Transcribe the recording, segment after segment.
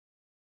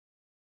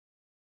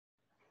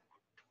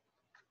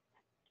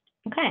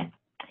Okay.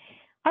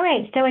 All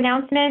right, so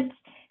announcements.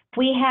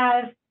 We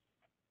have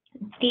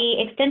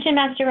the Extension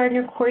Master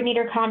Gardener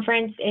Coordinator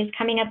Conference is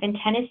coming up in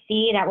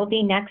Tennessee. That will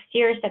be next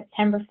year,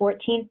 September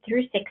 14th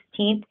through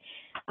 16th.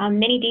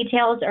 Many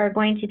details are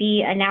going to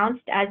be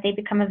announced as they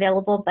become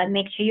available, but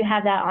make sure you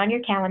have that on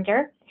your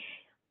calendar.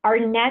 Our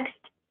next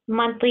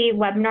monthly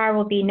webinar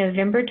will be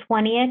November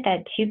 20th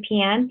at 2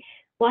 p.m.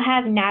 We'll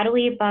have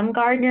Natalie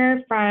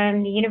Bumgardner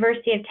from the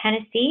University of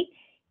Tennessee,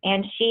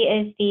 and she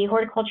is the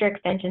Horticulture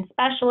Extension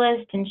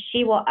Specialist, and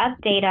she will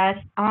update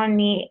us on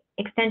the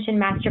Extension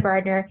Master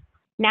Gardener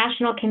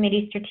National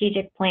Committee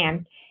Strategic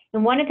Plan.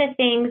 And one of the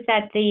things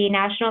that the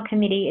National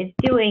Committee is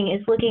doing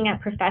is looking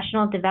at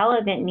professional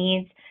development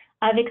needs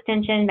of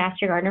Extension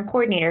Master Gardener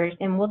coordinators,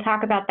 and we'll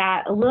talk about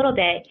that a little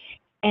bit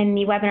in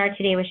the webinar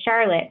today with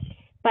Charlotte.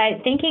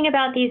 But thinking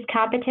about these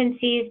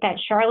competencies that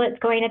Charlotte's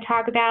going to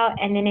talk about,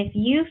 and then if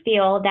you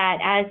feel that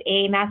as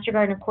a Master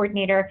Gardener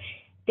coordinator,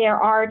 there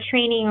are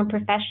training or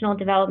professional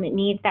development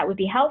needs that would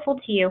be helpful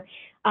to you,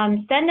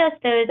 send us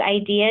those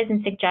ideas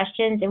and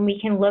suggestions, and we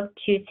can look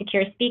to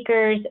secure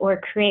speakers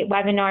or create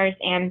webinars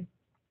and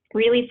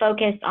really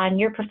focus on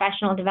your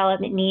professional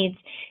development needs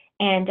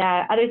and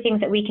other things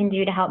that we can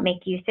do to help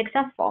make you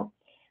successful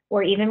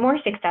or even more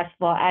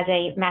successful as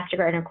a Master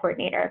Gardener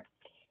coordinator.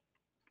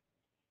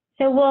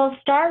 So we'll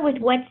start with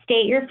what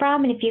state you're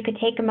from, and if you could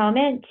take a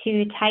moment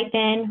to type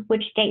in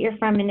which state you're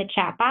from in the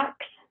chat box.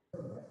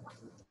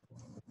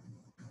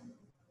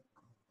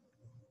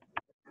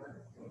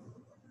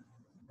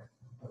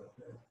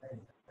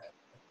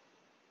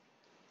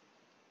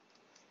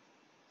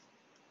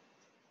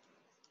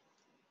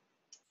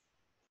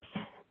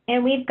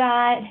 And we've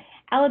got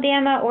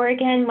Alabama,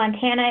 Oregon,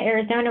 Montana,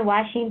 Arizona,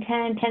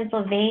 Washington,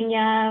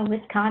 Pennsylvania,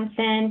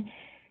 Wisconsin,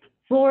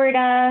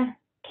 Florida,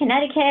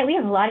 Connecticut. We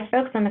have a lot of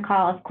folks on the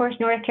call. Of course,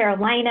 North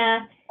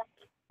Carolina.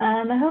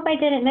 I hope I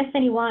didn't miss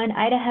anyone.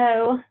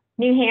 Idaho,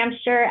 New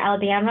Hampshire,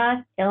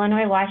 Alabama,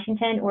 Illinois,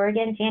 Washington,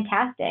 Oregon,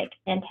 fantastic,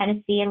 and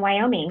Tennessee and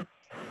Wyoming,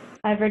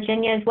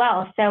 Virginia as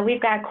well. So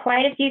we've got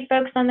quite a few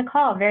folks on the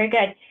call. Very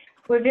good.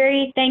 We're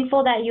very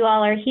thankful that you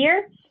all are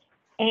here.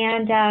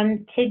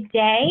 And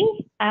today,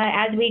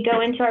 as we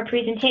go into our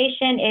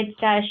presentation,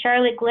 it's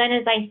Charlotte Glen,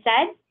 as I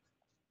said.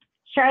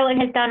 Charlotte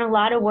has done a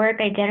lot of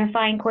work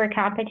identifying core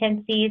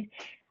competencies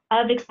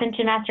of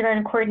Extension Master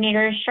Gardener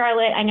coordinators.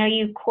 Charlotte, I know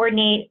you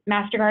coordinate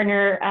Master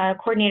Gardener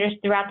coordinators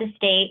throughout the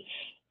state,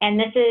 and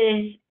this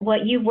is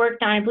what you've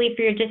worked on, I believe,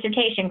 for your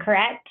dissertation,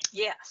 correct?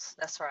 Yes,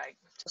 that's right.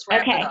 Just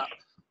wrap it up.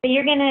 So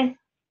you're gonna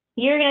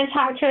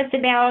talk to us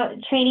about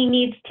training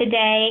needs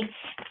today,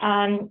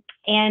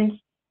 and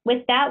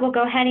with that, we'll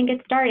go ahead and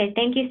get started.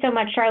 Thank you so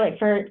much, Charlotte,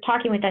 for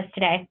talking with us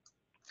today.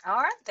 All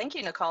right. Thank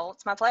you, Nicole.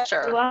 It's my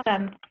pleasure. You're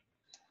welcome.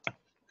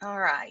 All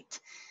right.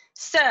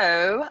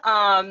 So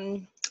a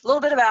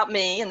little bit about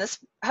me, and this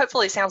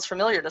hopefully sounds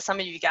familiar to some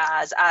of you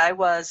guys. I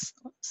was,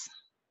 oops,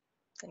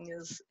 thing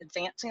is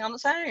advancing on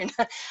its own.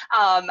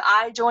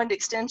 I joined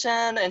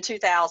Extension in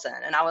 2000,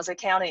 and I was a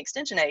county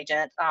extension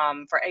agent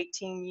for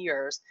 18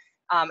 years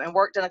and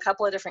worked in a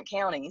couple of different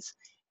counties.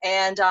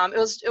 And it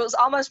was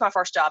almost my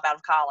first job out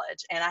of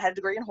college, and I had a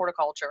degree in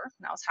horticulture,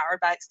 and I was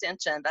hired by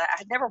Extension, but I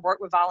had never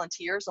worked with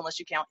volunteers unless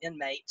you count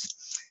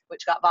inmates,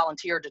 which got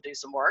volunteered to do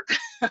some work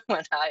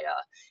when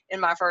in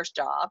my first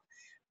job.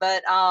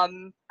 But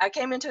I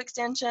came into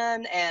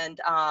Extension, and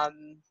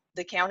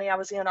the county I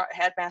was in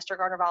had Master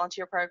Gardener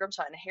volunteer programs,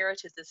 so I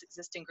inherited this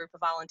existing group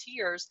of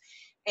volunteers,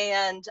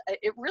 and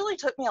it really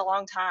took me a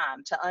long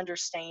time to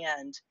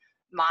understand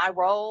my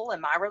role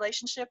and my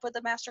relationship with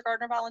the Master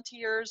Gardener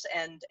volunteers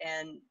and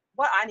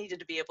what I needed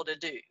to be able to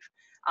do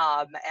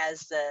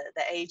as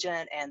the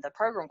agent and the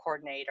program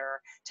coordinator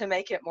to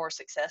make it more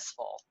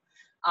successful.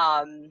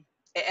 And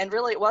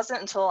really, it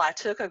wasn't until I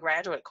took a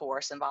graduate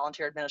course in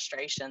volunteer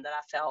administration that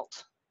I felt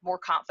more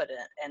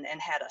confident and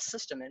had a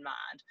system in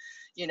mind,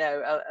 you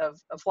know, of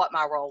what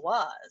my role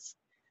was.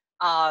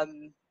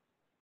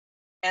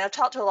 And I've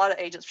talked to a lot of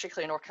agents,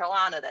 particularly in North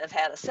Carolina, that have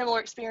had a similar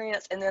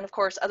experience. And then, of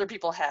course, other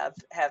people have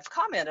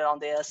commented on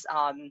this.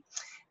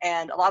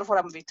 And a lot of what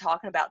I'm going to be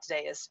talking about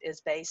today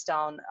is based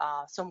on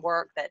some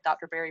work that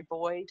Dr. Barry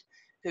Boyd,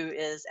 who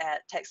is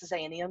at Texas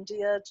A&M,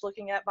 did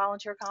looking at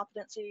volunteer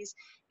competencies.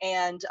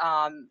 And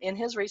in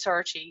his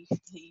research, he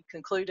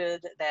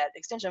concluded that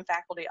extension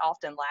faculty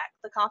often lack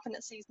the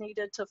competencies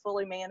needed to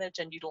fully manage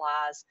and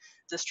utilize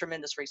this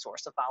tremendous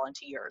resource of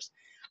volunteers.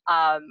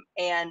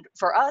 And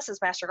for us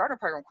as Master Gardener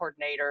Program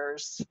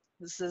coordinators,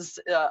 this is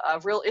a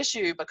real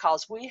issue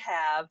because we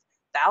have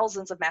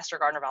thousands of Master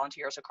Gardener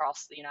volunteers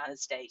across the United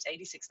States,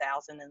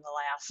 86,000 in the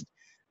last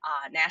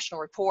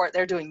national report.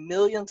 They're doing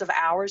millions of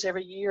hours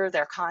every year.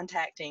 They're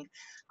contacting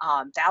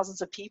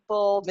thousands of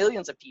people,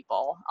 millions of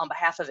people on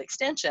behalf of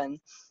Extension.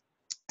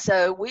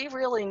 So we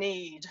really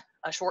need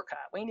a shortcut.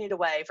 We need a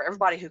way for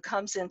everybody who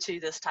comes into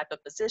this type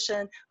of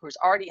position, who's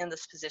already in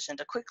this position,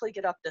 to quickly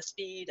get up to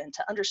speed and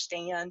to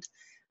understand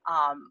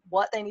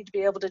what they need to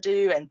be able to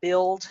do and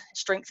build,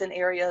 strengthen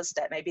areas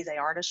that maybe they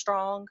aren't as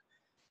strong.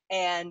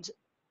 And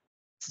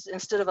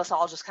instead of us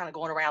all just kind of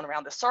going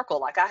around this circle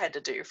like I had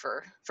to do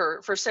for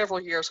several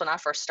years when I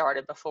first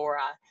started, before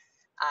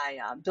I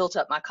built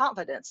up my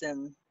confidence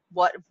in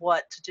what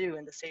to do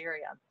in this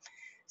area.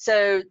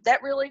 So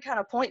that really kind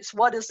of points,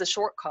 what is the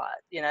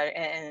shortcut, you know,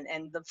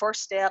 and the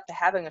first step to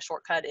having a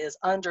shortcut is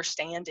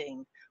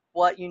understanding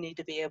what you need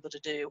to be able to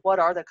do. What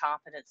are the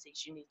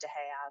competencies you need to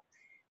have?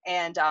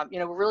 And, you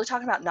know, we're really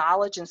talking about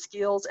knowledge and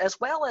skills, as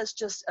well as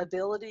just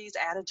abilities,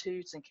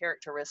 attitudes, and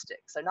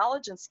characteristics. So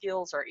knowledge and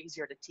skills are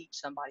easier to teach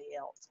somebody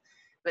else.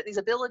 But these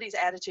abilities,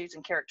 attitudes,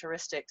 and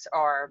characteristics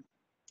are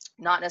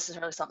not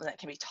necessarily something that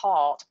can be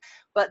taught,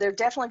 but they're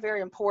definitely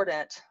very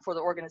important for the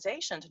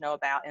organization to know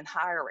about in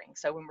hiring.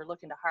 So when we're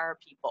looking to hire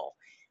people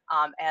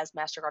as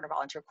Master Gardener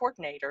Volunteer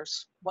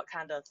Coordinators, what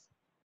kind of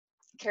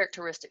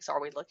characteristics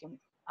are we looking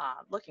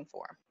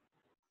for?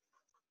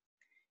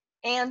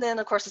 And then,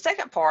 of course, the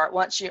second part,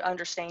 once you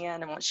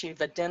understand and once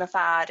you've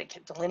identified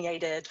and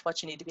delineated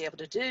what you need to be able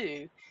to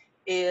do,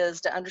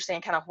 is to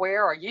understand kind of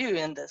where are you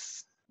in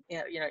this,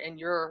 you know, in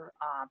your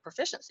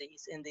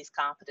proficiencies in these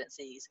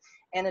competencies,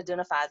 and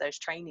identify those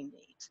training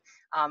needs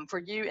for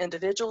you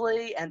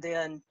individually, and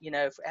then, you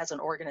know, as an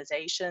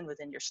organization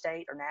within your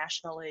state or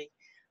nationally,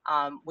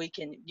 we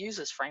can use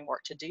this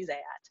framework to do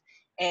that.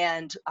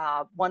 And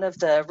one of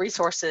the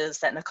resources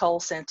that Nicole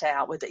sent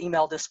out with the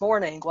email this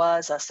morning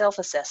was a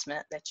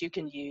self-assessment that you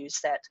can use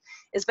that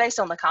is based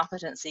on the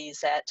competencies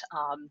that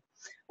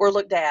were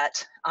looked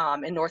at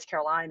in North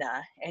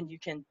Carolina, and you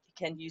can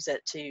use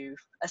it to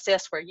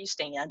assess where you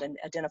stand and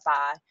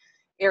identify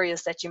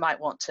areas that you might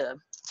want to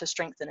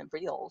strengthen and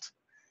build.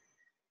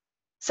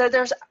 So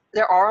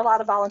there are a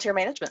lot of volunteer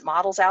management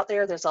models out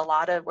there. There's a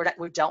lot of,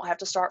 we don't have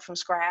to start from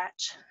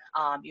scratch.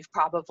 You've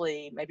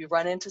probably maybe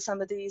run into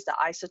some of these. The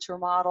Isotour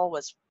model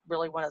was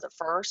really one of the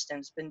first, and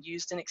it's been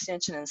used in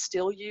extension and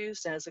still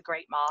used, and is a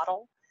great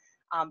model.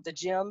 The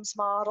GEMS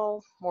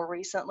model more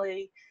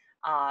recently,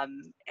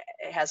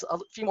 it has a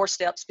few more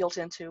steps built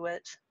into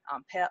it.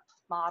 PEP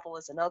model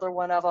is another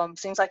one of them.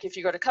 Seems like if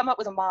you're going to come up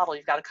with a model,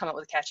 you've got to come up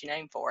with a catchy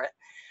name for it.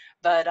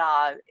 But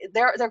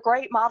they're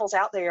great models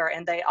out there,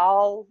 and they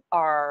all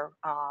are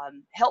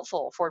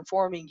helpful for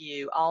informing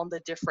you on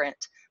the different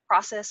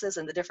processes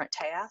and the different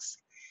tasks.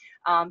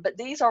 But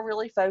these are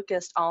really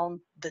focused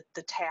on the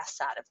task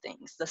side of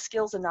things, the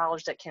skills and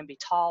knowledge that can be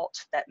taught,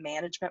 that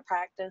management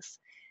practice,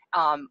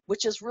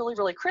 which is really,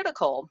 really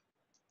critical.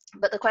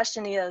 But the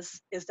question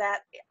is that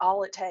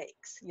all it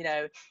takes? You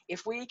know,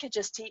 if we could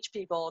just teach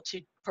people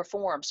to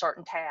perform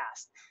certain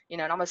tasks, you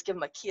know, and almost give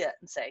them a kit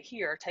and say,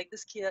 here, take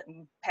this kit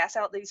and pass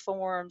out these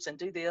forms and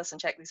do this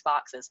and check these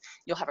boxes,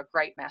 you'll have a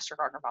great Master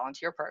Gardener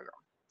volunteer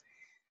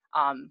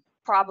program.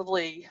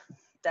 Probably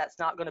that's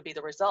not going to be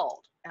the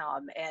result.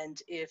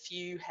 And if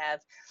you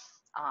have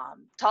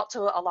talked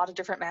to a lot of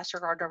different Master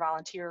Gardener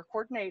volunteer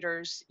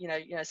coordinators, you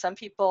know, some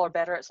people are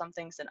better at some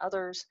things than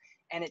others,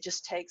 and it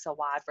just takes a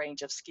wide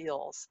range of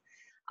skills.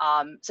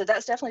 So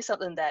that's definitely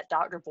something that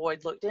Dr.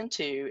 Boyd looked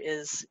into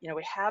is, you know,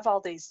 we have all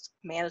these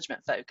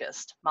management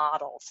focused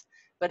models,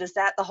 but is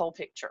that the whole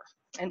picture?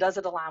 And does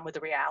it align with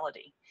the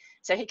reality?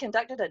 So he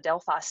conducted a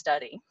Delphi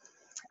study,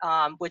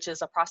 which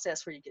is a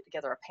process where you get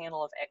together a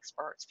panel of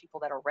experts, people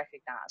that are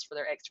recognized for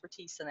their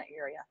expertise in the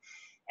area.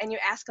 And you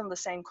ask them the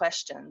same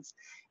questions,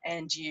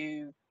 and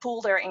you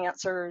pool their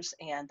answers,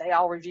 and they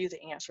all review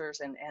the answers,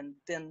 and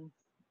then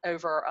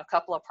over a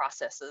couple of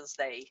processes,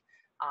 they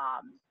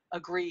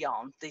agree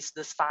on this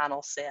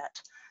final set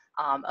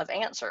of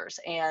answers.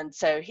 And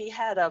so he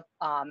had a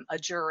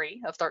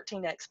jury of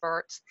 13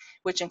 experts,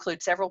 which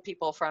include several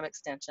people from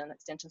extension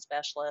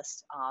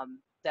specialists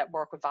that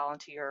work with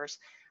volunteers,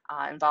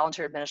 and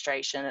volunteer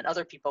administration, and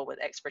other people with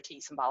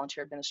expertise in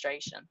volunteer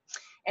administration.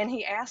 And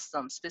he asked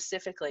them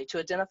specifically to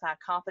identify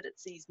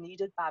competencies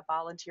needed by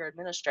volunteer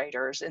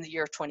administrators in the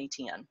year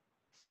 2010.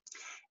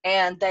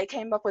 And they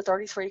came up with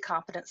 33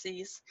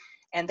 competencies,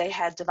 and they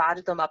had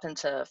divided them up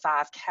into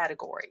 5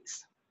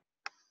 categories.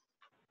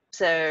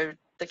 So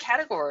the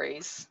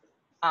categories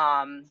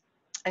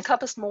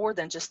encompassed more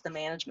than just the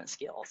management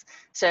skills.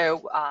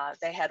 So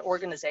they had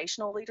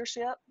organizational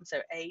leadership. So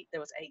there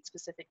was 8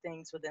 specific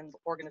things within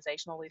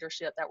organizational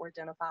leadership that were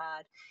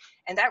identified.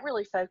 And that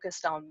really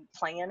focused on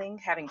planning,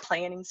 having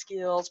planning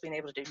skills, being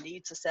able to do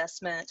needs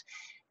assessment.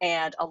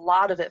 And a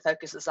lot of it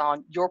focuses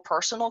on your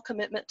personal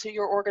commitment to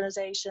your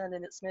organization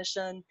and its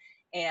mission,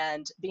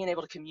 and being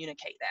able to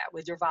communicate that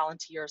with your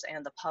volunteers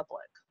and the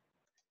public.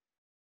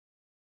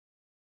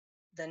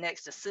 The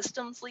next is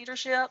systems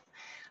leadership.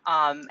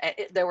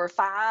 There were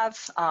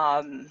 5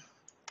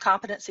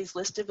 competencies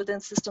listed within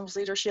systems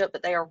leadership,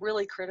 but they are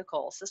really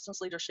critical. Systems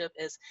leadership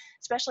is,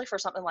 especially for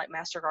something like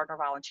Master Gardener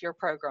Volunteer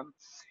Program,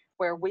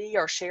 where we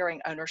are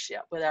sharing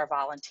ownership with our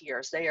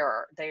volunteers. They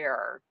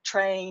are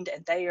trained,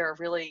 and they are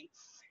really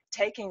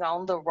taking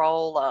on the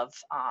role of,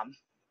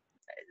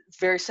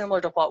 very similar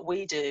to what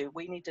we do.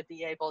 We need to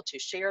be able to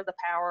share the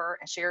power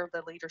and share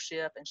the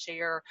leadership and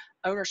share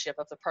ownership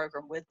of the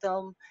program with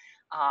them.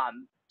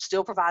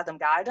 Still provide them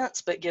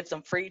guidance, but give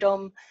them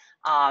freedom.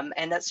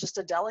 And that's just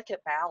a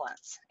delicate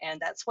balance.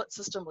 And that's what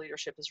system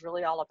leadership is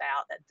really all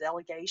about, that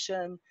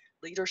delegation,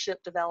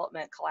 leadership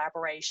development,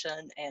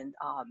 collaboration, and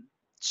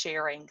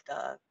sharing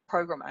the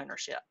program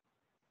ownership.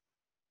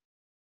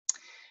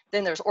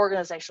 Then there's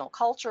organizational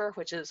culture,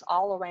 which is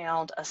all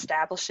around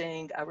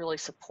establishing a really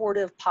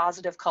supportive,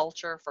 positive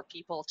culture for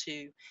people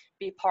to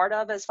be part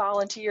of as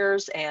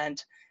volunteers,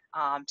 and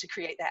to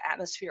create that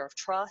atmosphere of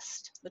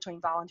trust between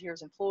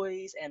volunteers,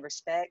 employees, and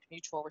respect,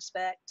 mutual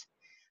respect,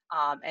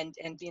 and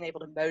being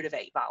able to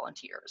motivate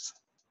volunteers.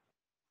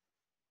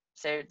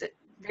 So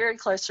very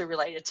closely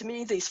related. To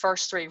me, these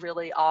first three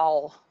really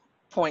all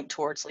point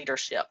towards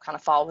leadership, kind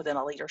of fall within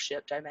a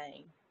leadership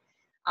domain.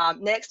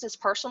 Next is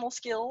personal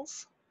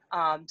skills.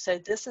 So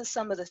this is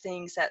some of the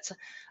things that's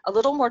a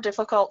little more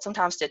difficult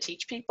sometimes to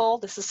teach people.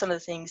 This is some of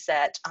the things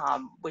that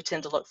we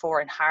tend to look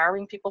for in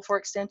hiring people for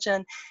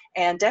extension.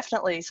 And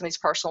definitely some of these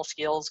personal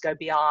skills go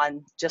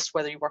beyond just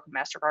whether you work with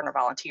Master Gardener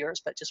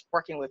volunteers, but just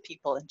working with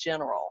people in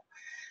general.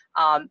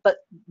 But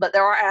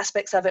there are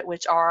aspects of it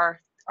which are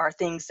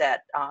things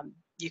that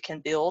you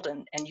can build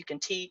and you can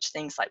teach,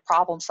 things like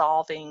problem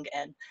solving,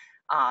 and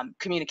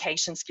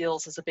communication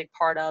skills is a big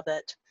part of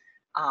it.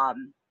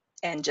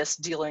 And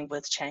just dealing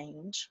with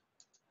change.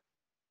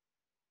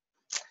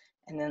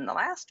 And then the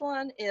last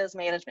one is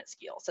management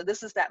skills. So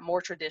this is that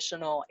more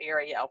traditional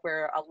area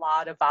where a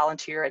lot of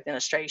volunteer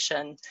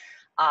administration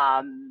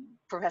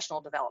professional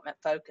development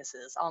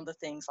focuses on the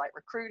things like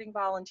recruiting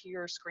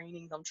volunteers,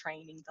 screening them,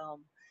 training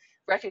them,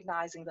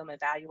 recognizing them,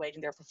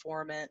 evaluating their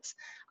performance.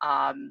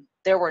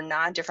 There were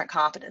 9 different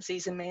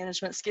competencies in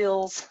management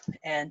skills,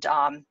 and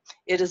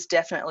it is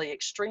definitely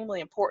extremely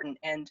important.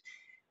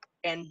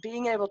 And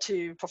being able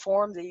to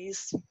perform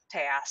these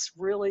tasks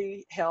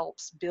really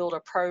helps build a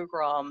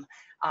program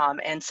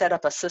and set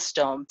up a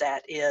system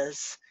that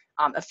is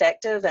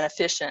effective and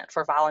efficient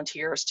for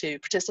volunteers to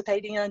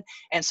participate in,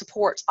 and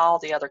supports all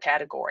the other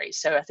categories.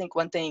 So I think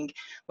one thing,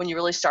 when you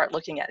really start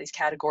looking at these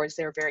categories,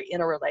 they're very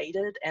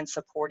interrelated and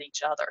support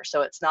each other.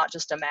 So it's not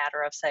just a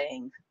matter of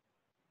saying,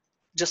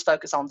 just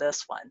focus on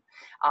this one.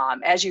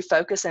 As you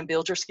focus and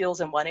build your skills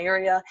in one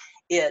area,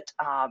 it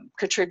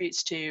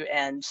contributes to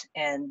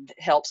and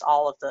helps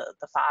all of the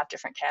 5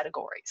 different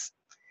categories.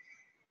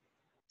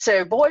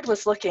 So Boyd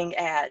was looking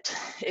at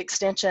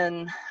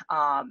extension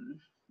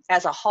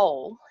as a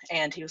whole,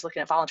 and he was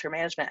looking at volunteer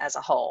management as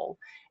a whole.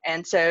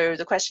 And so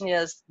the question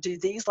is, do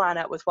these line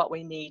up with what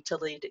we need to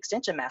lead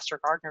extension Master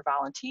Gardener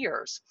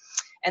volunteers?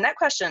 And that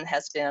question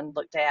has been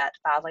looked at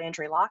by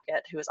Landry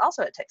Lockett, who is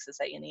also at Texas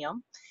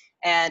A&M.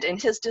 And in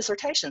his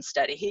dissertation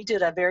study, he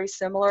did a very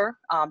similar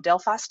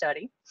Delphi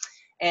study,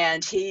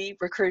 and he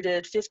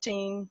recruited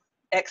 15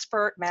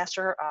 expert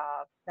Master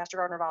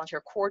Gardener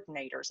volunteer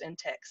coordinators in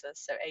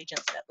Texas, so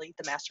agents that lead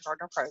the Master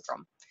Gardener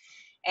program.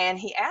 And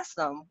he asked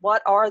them,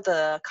 what are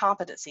the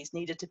competencies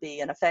needed to be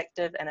an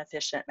effective and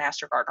efficient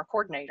Master Gardener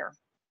coordinator?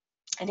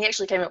 And he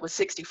actually came up with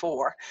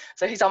 64,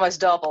 so he's almost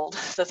doubled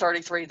the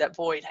 33 that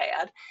Boyd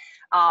had.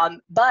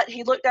 But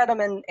he looked at them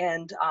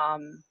and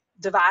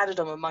divided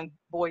them among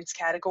Boyd's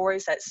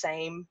categories, that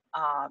same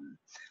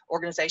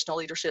organizational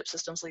leadership,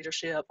 systems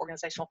leadership,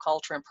 organizational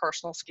culture, and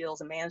personal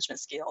skills and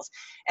management skills.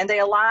 And they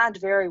aligned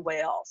very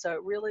well. So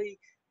it really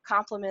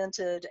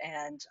complemented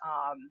and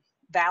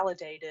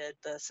validated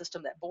the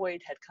system that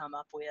Boyd had come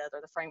up with, or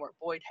the framework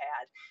Boyd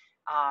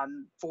had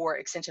for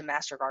Extension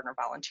Master Gardener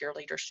volunteer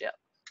leadership.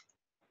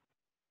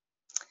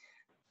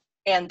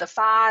 And the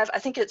 5, I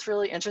think it's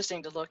really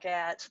interesting to look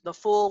at the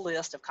full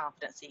list of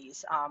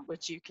competencies,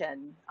 which you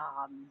can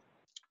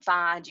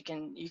find.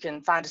 You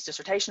can find his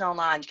dissertation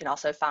online. You can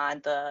also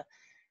find the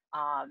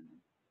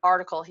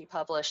article he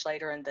published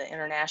later in the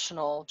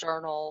International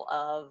Journal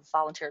of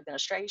Volunteer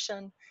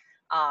Administration,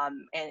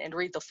 and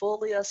read the full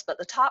list. But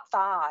the top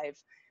 5,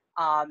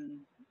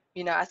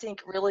 you know, I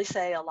think really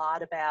say a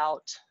lot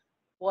about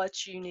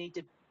what you need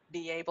to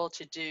be able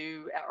to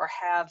do or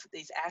have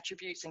these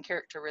attributes and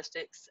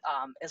characteristics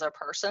as a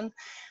person,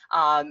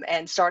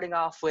 and starting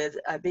off with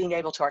being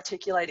able to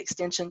articulate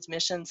extensions,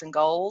 missions, and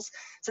goals.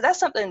 So that's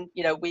something,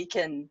 you know,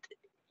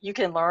 you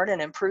can learn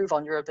and improve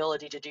on your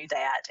ability to do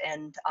that,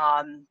 and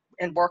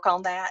work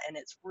on that, and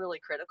it's really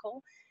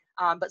critical.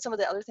 But some of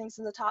the other things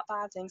in the top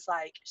 5, things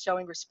like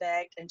showing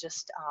respect and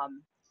just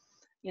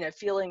you know,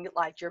 feeling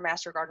like your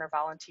Master Gardener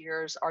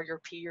volunteers are your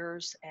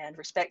peers, and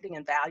respecting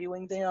and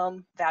valuing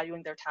them,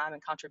 valuing their time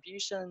and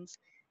contributions,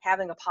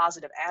 having a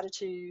positive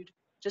attitude,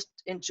 just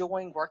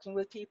enjoying working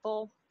with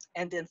people,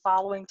 and then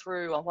following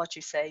through on what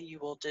you say you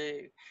will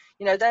do.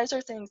 You know, those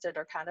are things that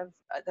are kind of,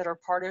 that are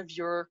part of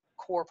your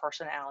core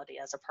personality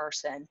as a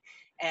person.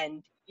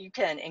 And you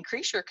can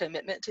increase your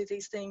commitment to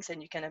these things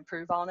and you can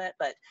improve on it.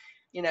 But,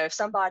 you know, if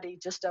somebody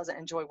just doesn't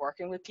enjoy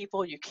working with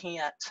people, you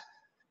can't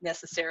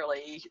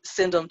necessarily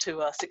send them to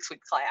a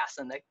 6-week class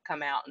and they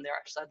come out and they're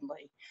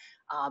suddenly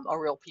a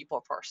real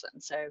people person.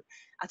 So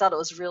I thought it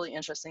was really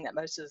interesting that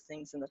most of the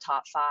things in the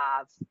top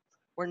 5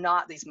 were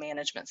not these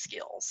management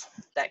skills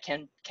that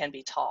can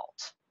be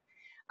taught.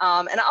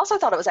 And I also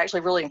thought it was actually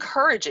really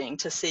encouraging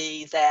to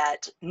see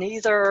that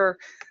neither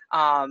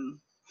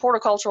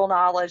horticultural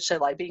knowledge, so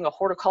like being a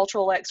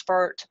horticultural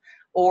expert,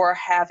 or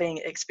having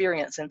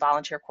experience in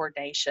volunteer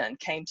coordination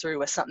came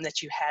through as something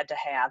that you had to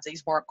have.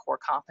 These weren't core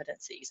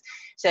competencies.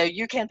 So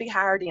you can be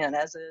hired in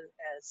as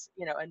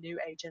a new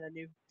agent, a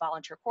new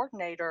volunteer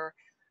coordinator,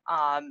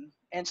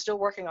 and still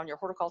working on your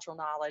horticultural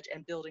knowledge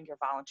and building your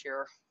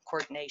volunteer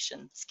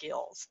coordination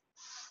skills.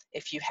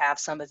 If you have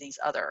some of these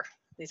other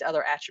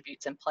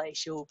attributes in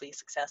place, you will be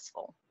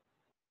successful.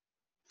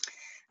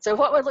 So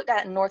what we looked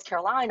at in North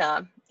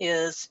Carolina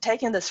is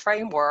taking this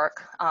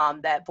framework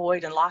that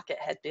Boyd and Lockett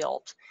had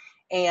built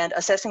and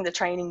assessing the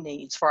training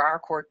needs for our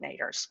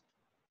coordinators.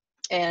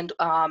 And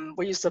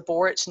we use the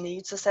Borich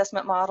Needs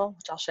Assessment Model,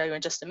 which I'll show you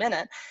in just a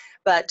minute.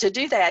 But to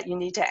do that, you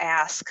need to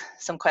ask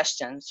some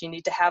questions. You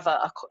need to have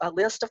a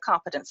list of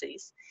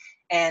competencies.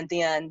 And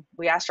then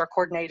we asked our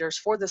coordinators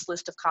for this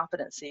list of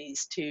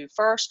competencies to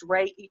first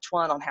rate each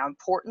one on how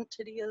important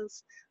it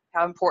is.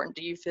 How important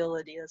do you feel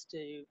it is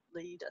to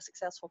lead a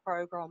successful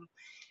program?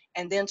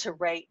 And then to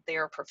rate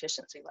their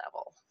proficiency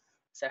level.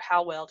 So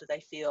how well do they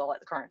feel at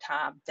the current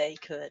time they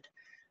could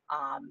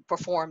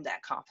perform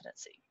that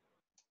competency?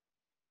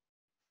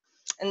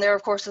 And there,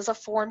 of course, is a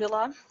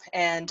formula,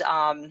 and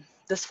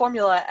this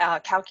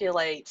formula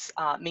calculates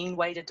mean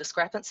weighted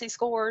discrepancy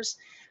scores,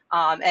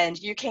 and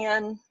you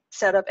can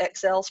set up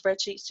Excel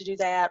spreadsheets to do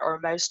that, or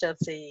most of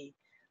the,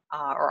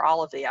 or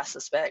all of the, I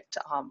suspect,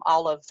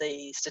 all of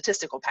the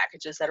statistical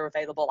packages that are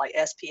available, like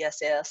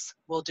SPSS,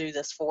 will do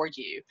this for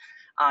you,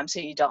 so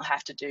you don't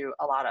have to do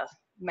a lot of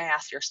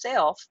math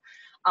yourself.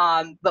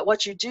 But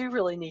what you do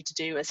really need to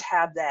do is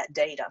have that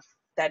data,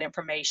 that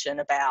information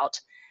about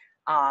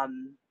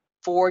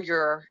for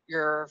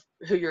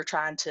who you're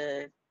trying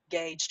to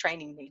gauge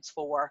training needs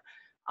for,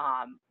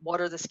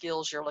 what are the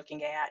skills you're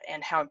looking at,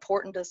 and how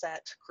important does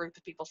that group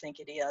of people think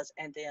it is,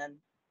 and then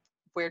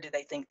where do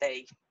they think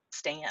they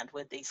stand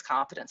with these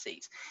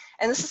competencies.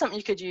 And this is something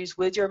you could use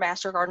with your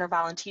Master Gardener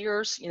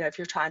volunteers, if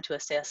you're trying to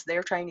assess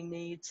their training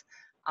needs,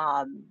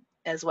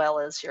 as well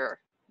as your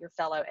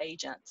fellow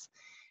agents.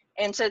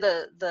 And so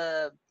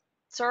the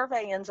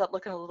survey ends up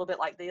looking a little bit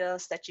like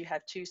this, that you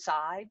have two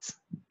sides,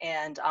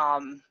 and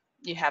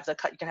you can have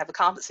the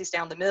competencies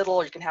down the middle,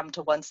 or you can have them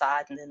to one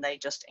side, and then they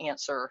just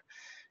answer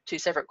two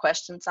separate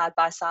questions side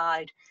by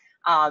side.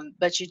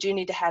 But you do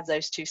need to have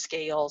those two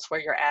scales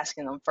where you're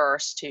asking them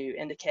first to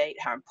indicate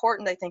how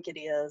important they think it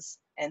is,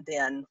 and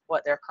then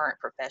what their current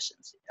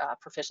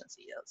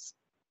proficiency is.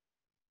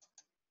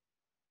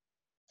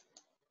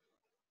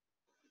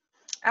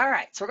 All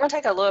right, so we're going to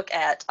take a look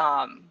at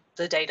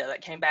the data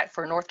that came back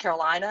for North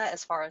Carolina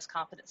as far as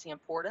competency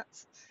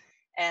importance.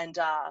 And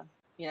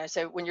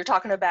so when you're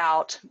talking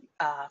about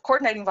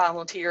coordinating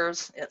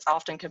volunteers, it's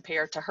often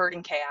compared to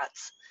herding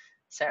cats.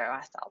 So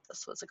I thought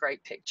this was a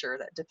great picture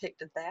that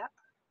depicted that.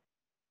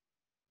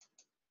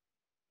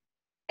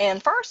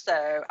 And first,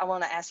 though, I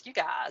want to ask you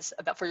guys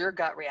for your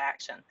gut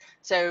reaction.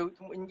 So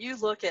when you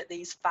look at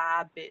these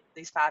five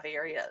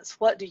areas,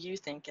 what do you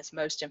think is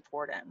most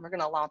important? We're going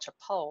to launch a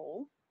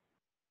poll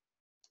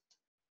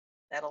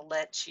that'll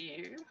let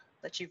you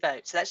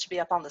vote. So that should be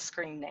up on the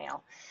screen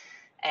now.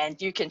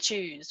 And you can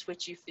choose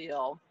which you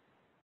feel,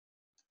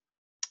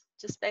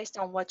 just based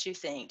on what you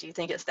think. Do you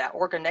think it's that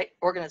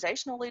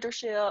organizational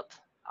leadership,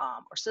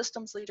 or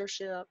systems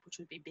leadership, which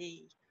would be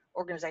B,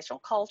 organizational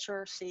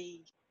culture,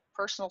 C,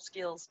 personal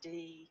skills,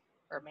 D,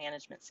 or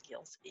management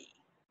skills, E?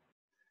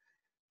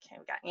 Okay,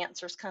 we got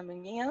answers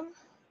coming in.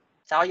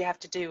 So all you have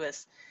to do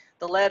is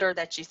the letter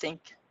that you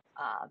think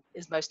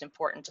is most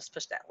important, just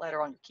push that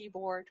letter on your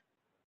keyboard.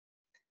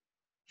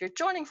 If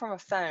you're joining from a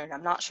phone,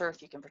 I'm not sure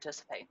if you can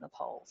participate in the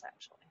polls,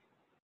 actually.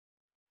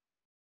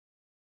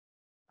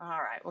 All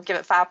right, we'll give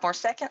it 5 more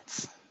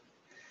seconds.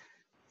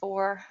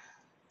 4,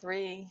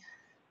 3,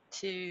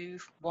 2,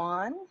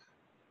 1.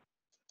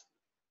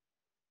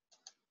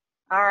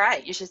 All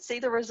right, you should see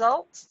the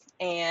results.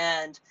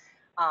 And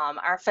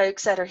our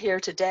folks that are here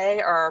today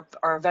are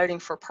voting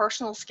for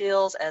personal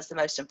skills as the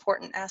most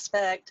important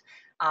aspect,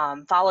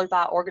 followed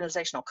by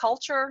organizational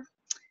culture,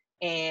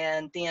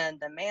 and then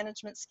the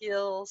management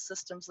skills,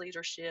 systems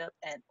leadership,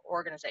 and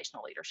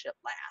organizational leadership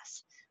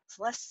last.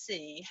 So let's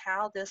see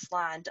how this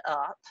lined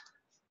up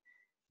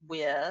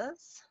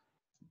with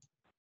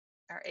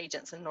our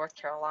agents in North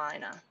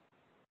Carolina.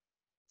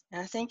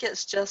 And I think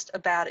it's just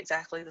about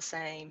exactly the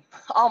same,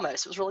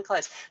 almost. It was really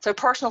close. So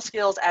personal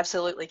skills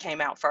absolutely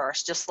came out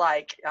first, just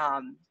like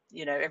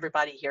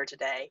everybody here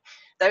today.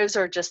 Those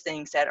are just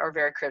things that are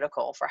very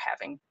critical for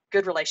having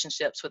good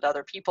relationships with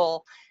other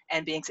people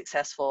and being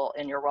successful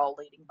in your role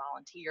leading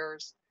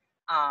volunteers.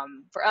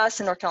 For us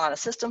in North Carolina,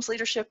 systems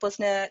leadership was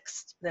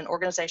next, then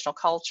organizational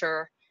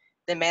culture,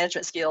 then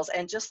management skills.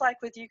 And just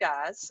like with you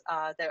guys,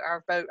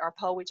 our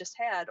poll we just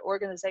had,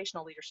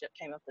 organizational leadership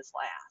came up as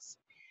last.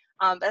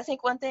 But I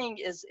think one thing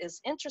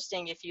is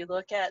interesting, if you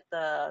look at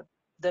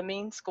the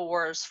mean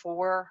scores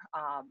for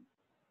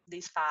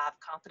these 5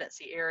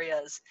 competency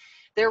areas,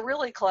 they're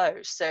really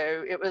close.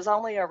 So it was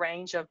only a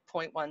range of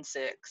 0.16.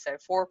 So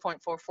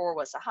 4.44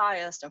 was the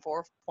highest and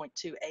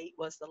 4.28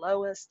 was the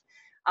lowest.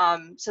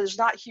 So there's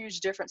not huge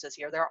differences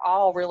here. They're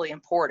all really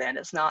important.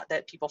 It's not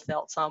that people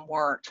felt some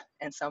weren't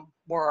and some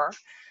were.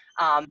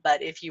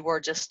 But if you were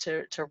just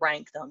to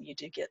rank them, you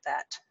do get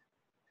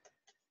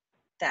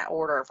that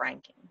order of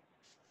ranking.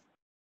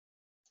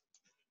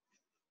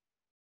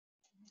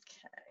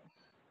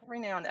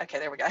 Okay, okay,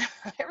 there we go.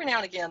 Every now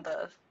and again,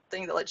 the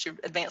thing that lets you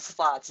advance the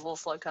slides is a little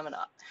slow coming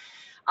up.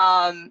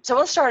 So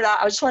we'll start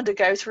out. I just wanted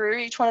to go through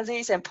each one of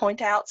these and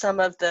point out some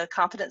of the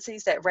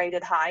competencies that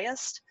rated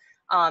highest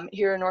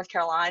here in North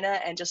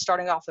Carolina, and just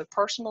starting off with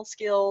personal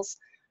skills,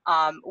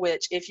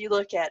 which if you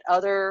look at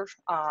other,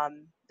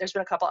 there's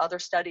been a couple other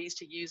studies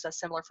to use a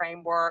similar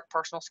framework.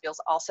 Personal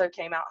skills also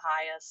came out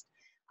highest.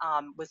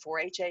 With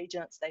 4-H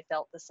agents, they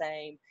felt the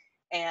same.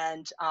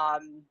 And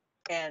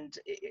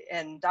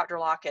Dr.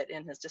 Lockett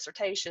in his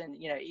dissertation,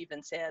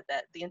 even said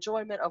that the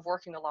enjoyment of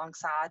working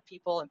alongside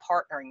people and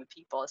partnering with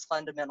people is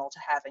fundamental to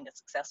having a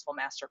successful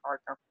Master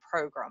Gardener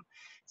program.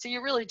 So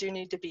you really do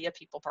need to be a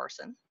people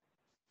person.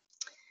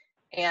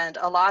 And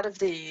a lot of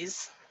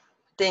these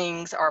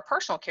things are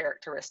personal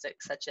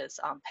characteristics, such as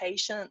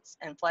patience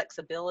and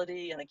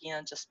flexibility, and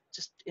again, just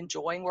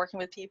enjoying working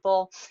with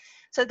people.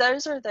 So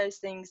those are those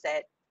things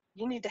that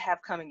you need to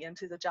have coming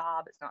into the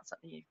job. It's not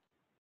something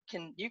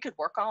you could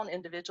work on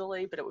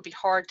individually, but it would be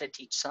hard to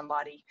teach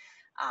somebody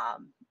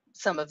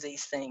some of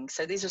these things.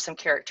 So these are some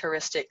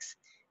characteristics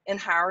in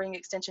hiring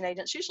extension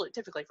agents,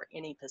 typically for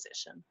any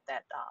position,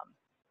 that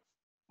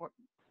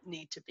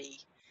need to be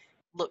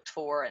looked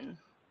for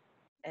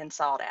and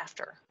sought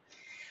after.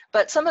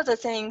 But some of the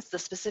things, the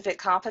specific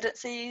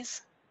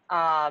competencies,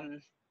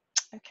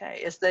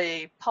 okay, is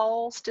the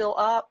poll still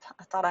up?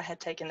 I thought I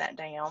had taken that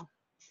down.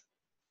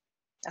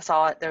 I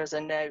saw it, there was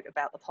a note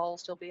about the poll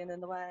still being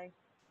in the way.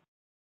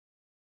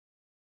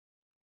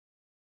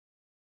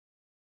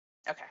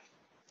 Okay,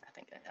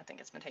 I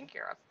think it's been taken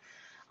care of.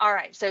 All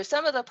right, so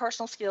some of the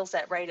personal skills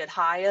that rated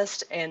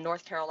highest in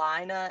North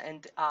Carolina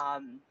and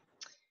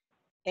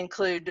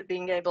include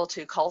being able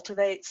to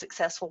cultivate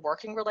successful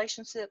working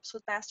relationships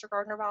with Master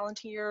Gardener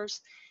volunteers.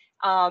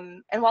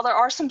 And while there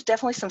are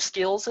definitely some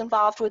skills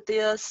involved with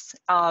this,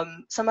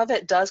 some of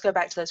it does go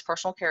back to those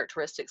personal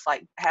characteristics,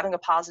 like having a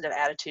positive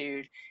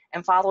attitude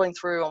and following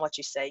through on what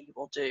you say you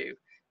will do,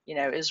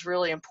 is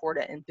really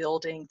important in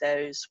building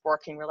those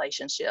working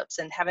relationships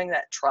and having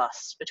that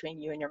trust between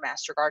you and your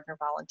Master Gardener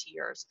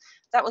volunteers.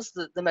 That was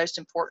the most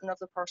important of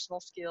the personal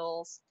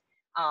skills.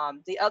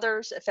 The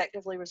others,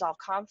 effectively resolve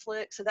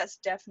conflict. So that's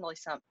definitely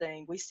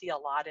something we see a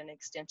lot in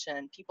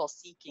Extension, people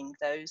seeking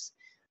those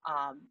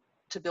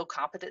to build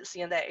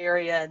competency in that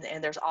area,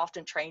 and there's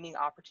often training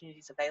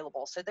opportunities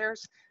available. So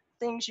there's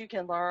things you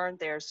can learn,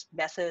 there's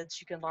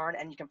methods you can learn,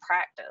 and you can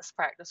practice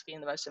being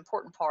the most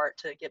important part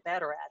to get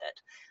better at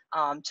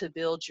it, to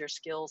build your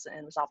skills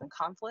in resolving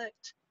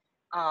conflict.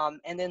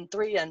 And then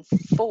 3 and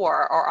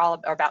 4 are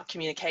all about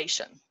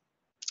communication.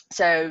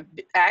 So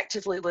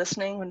actively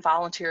listening when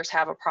volunteers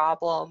have a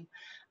problem,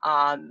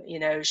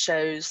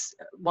 shows,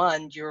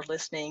 one, you're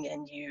listening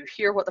and you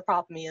hear what the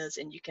problem is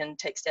and you can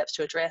take steps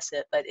to address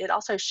it, but it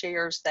also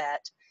shares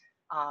that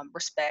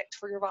respect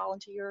for your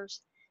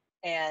volunteers.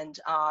 And,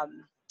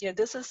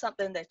 this is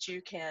something that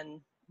you can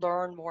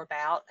learn more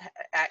about,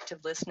 active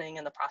listening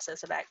and the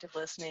process of active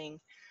listening,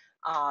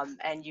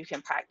 and you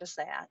can practice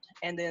that.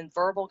 And then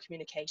verbal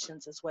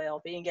communications as well,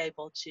 being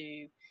able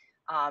to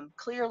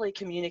clearly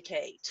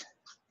communicate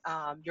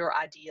your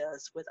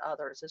ideas with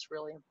others is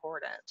really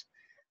important.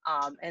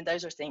 And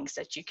those are things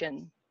that you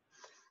can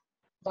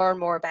learn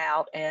more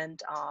about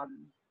and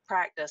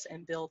practice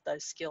and build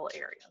those skill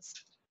areas.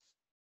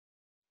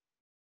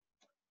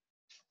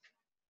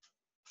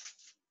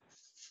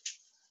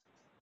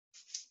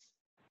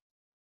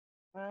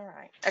 All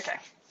right, okay,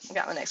 we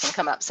got the next one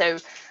come up. So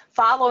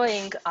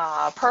following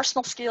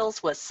personal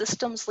skills was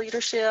systems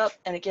leadership.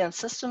 And again,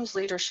 systems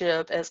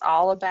leadership is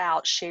all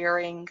about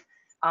sharing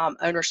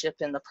ownership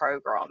in the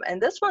program.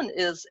 And this one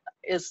is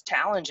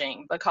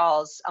challenging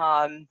because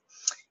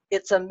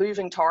it's a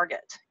moving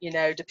target,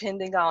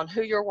 depending on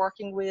who you're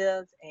working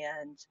with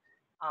and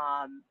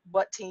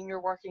what team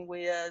you're working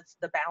with,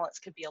 the balance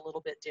could be a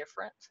little bit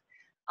different.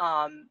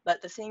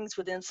 But the things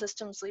within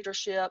systems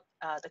leadership,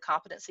 the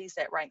competencies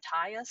that ranked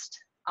highest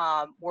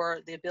were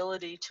the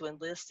ability to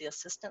enlist the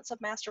assistance of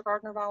Master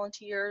Gardener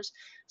volunteers.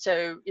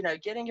 So,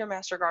 getting your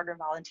Master Gardener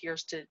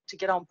volunteers to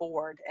get on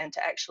board and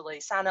to actually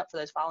sign up for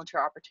those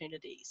volunteer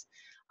opportunities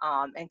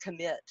and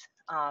commit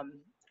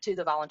to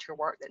the volunteer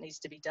work that needs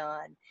to be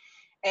done.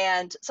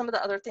 And some of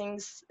the other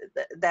things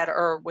that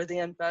are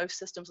within both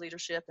systems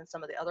leadership and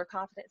some of the other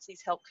competencies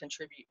help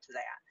contribute to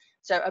that.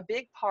 So a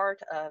big part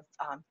of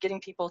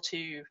getting people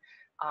to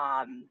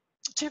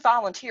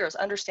volunteers,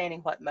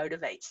 understanding what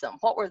motivates them,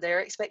 what were their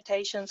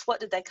expectations, what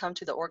did they come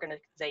to the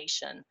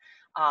organization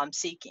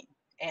seeking,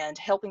 and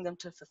helping them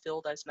to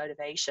fulfill those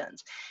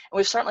motivations. And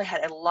we've certainly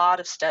had a lot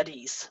of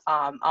studies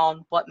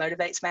on what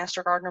motivates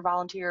Master Gardener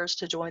volunteers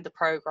to join the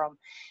program.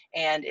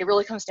 And it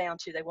really comes down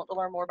to they want to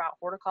learn more about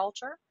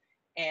horticulture,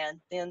 and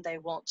then they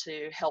want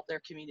to help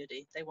their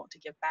community. They want to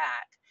give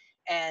back.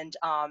 And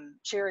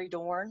Sherry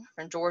Dorn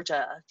from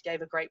Georgia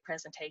gave a great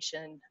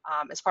presentation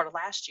as part of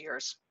last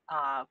year's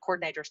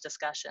coordinators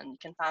discussion. You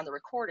can find the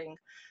recording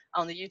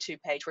on the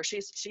YouTube page where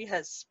she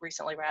has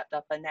recently wrapped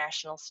up a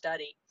national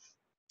study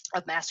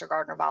of Master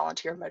Gardener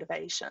volunteer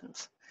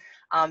motivations.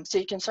 So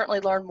you can certainly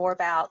learn more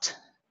about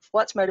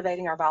what's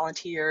motivating our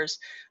volunteers.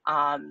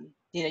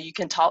 You know, you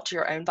can talk to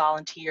your own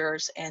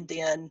volunteers and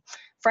then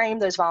frame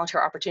those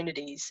volunteer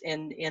opportunities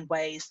in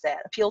ways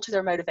that appeal to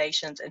their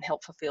motivations and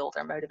help fulfill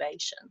their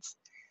motivations.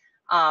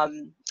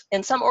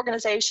 In some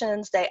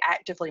organizations, they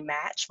actively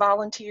match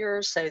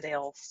volunteers, so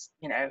they'll,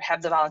 you know,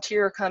 have the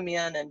volunteer come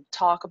in and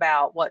talk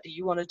about what do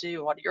you want to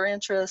do, what are your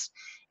interests,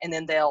 and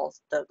then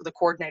the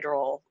coordinator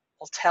will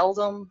tell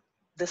them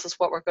this is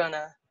what we're going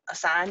to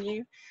assign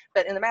you.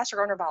 But in the Master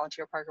Gardener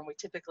Volunteer Program, we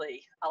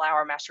typically allow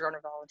our Master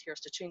Gardener volunteers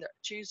to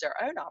choose their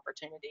own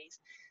opportunities.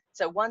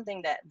 So one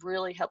thing that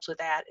really helps with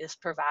that is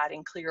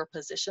providing clear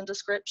position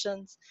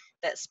descriptions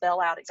that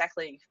spell out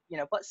exactly, you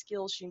know, what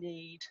skills you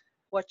need,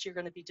 what you're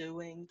going to be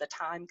doing, the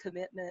time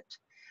commitment,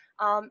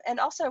 and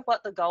also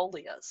what the goal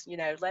is, you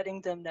know,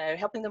 letting them know,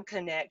 helping them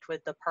connect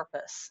with the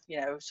purpose,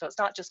 you know, so it's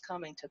not just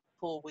coming to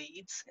pull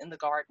weeds in the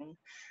garden.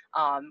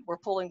 We're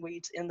pulling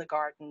weeds in the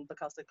garden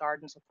because the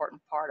garden's an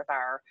important part of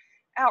our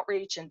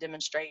outreach and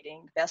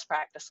demonstrating best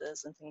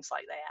practices and things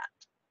like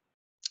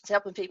that. So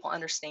helping people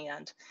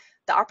understand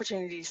the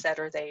opportunities that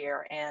are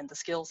there and the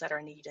skills that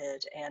are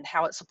needed and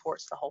how it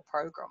supports the whole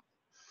program.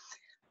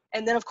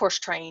 And then, of course,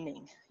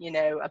 training. You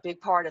know, a big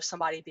part of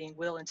somebody being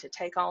willing to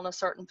take on a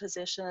certain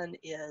position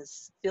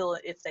is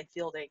if they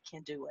feel they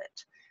can do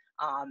it.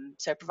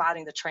 So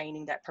providing the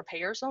training that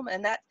prepares them,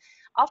 and that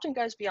often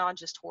goes beyond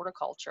just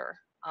horticulture.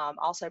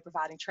 Also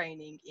providing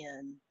training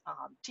in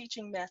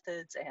teaching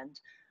methods and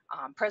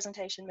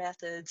presentation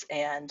methods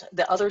and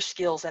the other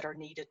skills that are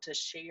needed to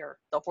share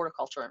the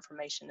horticulture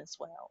information as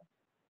well.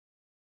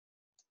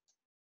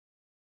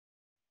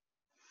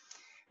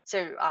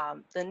 So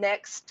the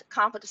next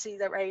competency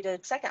that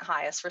rated second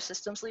highest for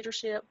systems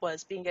leadership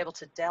was being able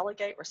to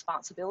delegate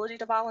responsibility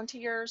to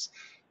volunteers.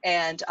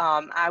 And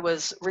I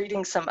was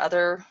reading some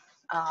other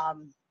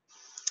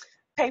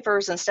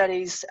papers and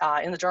studies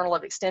in the Journal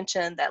of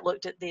Extension that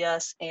looked at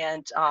this,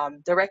 and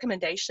the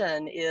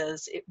recommendation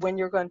is when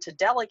you're going to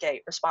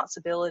delegate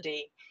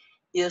responsibility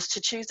is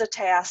to choose a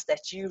task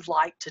that you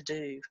like to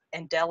do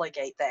and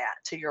delegate that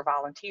to your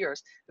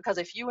volunteers. Because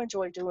if you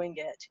enjoy doing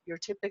it, you're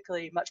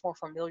typically much more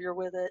familiar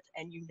with it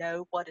and you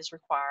know what is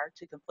required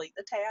to complete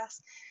the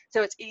task.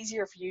 So it's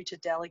easier for you to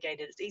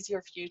delegate it. It's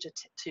easier for you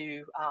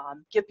to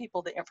give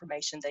people the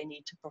information they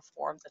need to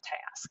perform the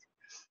task.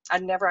 I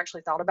never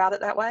actually thought about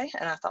it that way,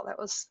 and I thought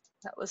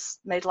that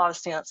made a lot of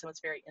sense and was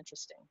very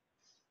interesting.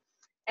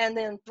 And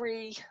then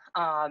 3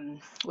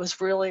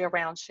 was really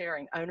around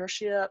sharing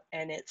ownership,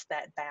 and it's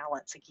that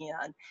balance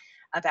again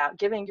about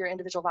giving your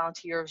individual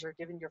volunteers or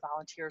giving your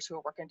volunteers who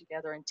are working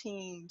together in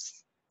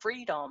teams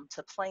freedom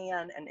to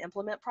plan and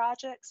implement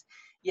projects,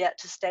 yet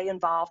to stay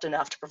involved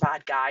enough to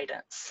provide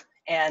guidance.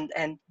 And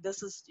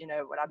this is, you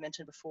know, what I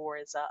mentioned before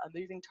is a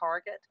moving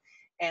target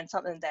and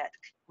something that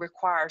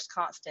requires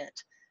constant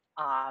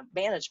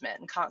management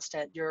and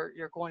constant, you're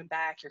going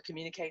back, you're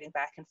communicating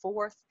back and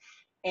forth.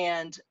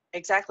 And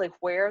exactly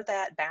where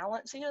that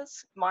balance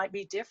is might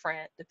be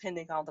different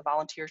depending on the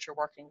volunteers you're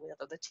working with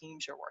or the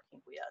teams you're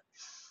working with.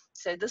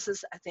 So this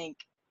is, I think,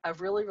 a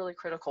really, really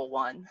critical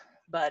one,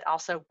 but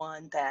also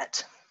one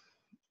that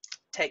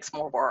takes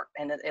more work,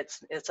 and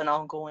it's an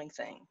ongoing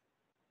thing.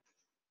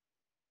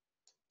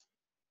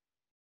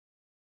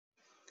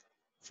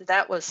 So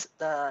that was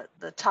the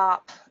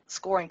top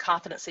scoring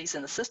competencies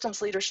in the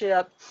systems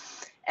leadership.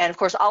 And of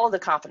course, all of the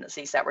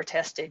competencies that were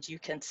tested, you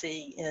can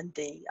see in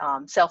the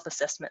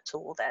self-assessment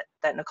tool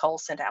that Nicole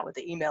sent out with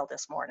the email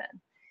this morning.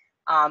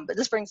 But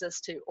this brings us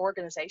to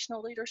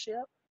organizational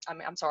leadership.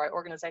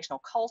 Organizational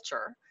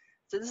culture.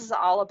 So this is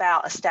all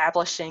about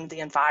establishing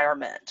the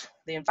environment.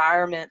 The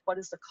environment, what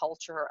is the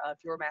culture of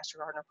your Master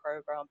Gardener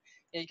program?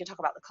 You can talk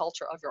about the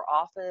culture of your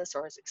office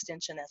or as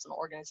extension as an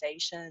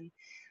organization.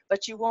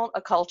 But you want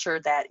a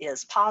culture that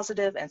is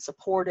positive and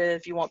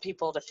supportive. You want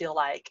people to feel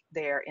like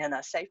they're in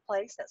a safe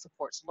place that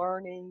supports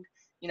learning.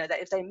 You know,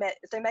 that if they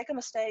make a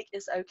mistake,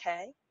 it's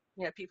okay.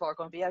 You know, people are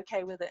going to be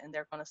okay with it and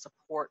they're going to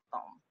support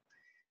them.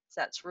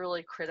 So that's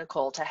really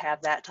critical to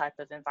have that type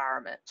of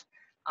environment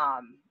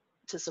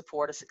to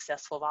support a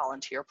successful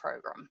volunteer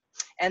program.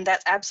 And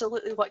that's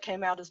absolutely what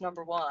came out as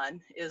number 1,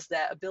 is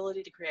that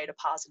ability to create a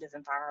positive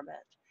environment.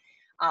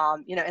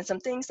 You know, and some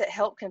things that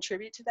help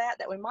contribute to that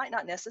we might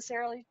not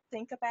necessarily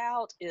think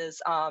about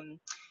is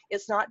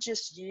it's not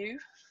just you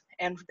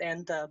and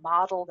the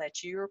model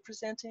that you're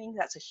presenting.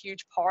 That's a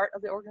huge part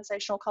of the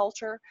organizational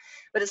culture,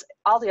 but it's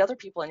all the other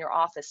people in your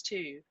office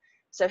too.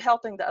 So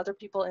helping the other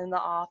people in the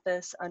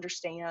office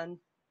understand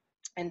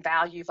and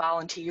value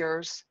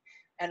volunteers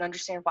and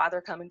understand why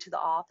they're coming to the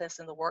office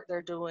and the work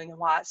they're doing and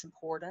why it's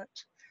important.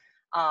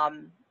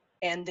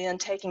 And then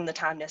taking the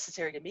time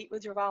necessary to meet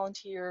with your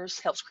volunteers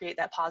helps create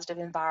that positive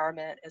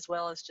environment, as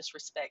well as just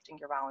respecting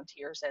your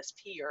volunteers as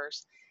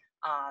peers.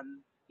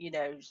 You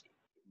know,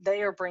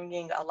 they are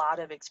bringing a lot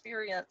of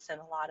experience and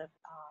a lot of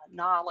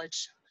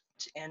knowledge,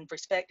 and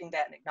respecting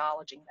that and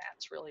acknowledging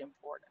that's really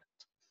important.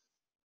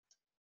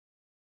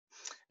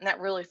 And that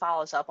really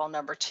follows up on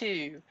number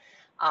 2,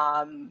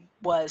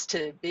 was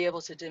to be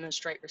able to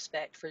demonstrate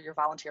respect for your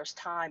volunteers'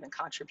 time and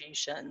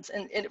contributions.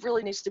 And it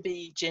really needs to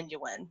be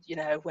genuine, you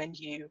know, when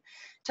you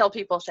tell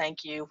people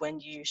thank you, when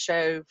you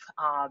show,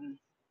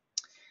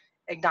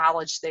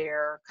 acknowledge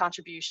their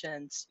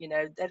contributions, you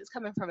know, that it's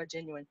coming from a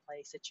genuine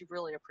place, that you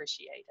really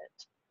appreciate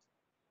it.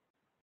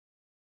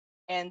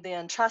 And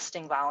then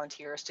trusting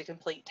volunteers to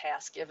complete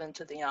tasks given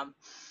to them.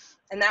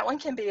 And that one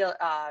can be,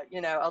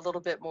 you know, a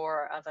little bit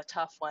more of a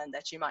tough one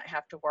that you might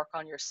have to work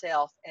on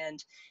yourself.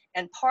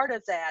 And part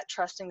of that,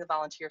 trusting the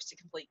volunteers to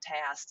complete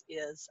tasks,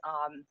 is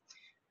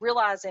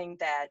realizing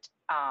that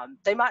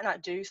they might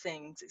not do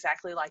things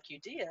exactly like you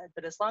did,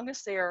 but as long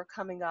as they're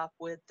coming up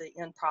with the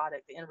end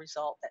product, the end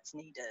result that's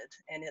needed,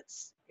 and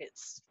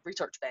it's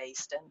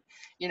research-based and,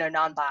 you know,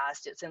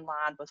 non-biased, it's in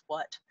line with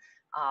what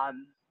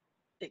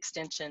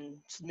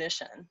Extension's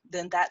mission,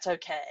 then that's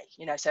okay.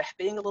 You know, so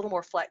being a little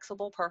more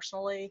flexible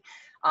personally,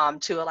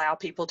 to allow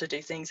people to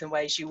do things in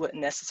ways you wouldn't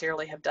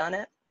necessarily have done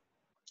it,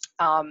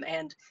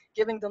 and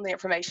giving them the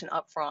information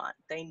up front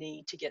they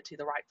need to get to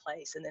the right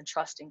place, and then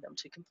trusting them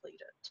to complete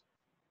it.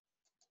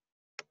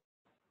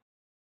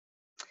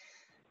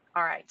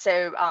 All right,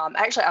 so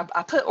actually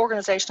I put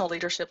organizational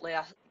leadership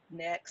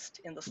next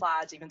in the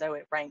slides, even though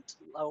it ranked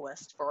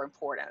lowest for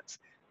importance.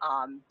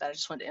 But I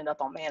just wanted to end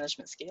up on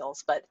management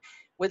skills. But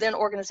within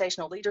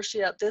organizational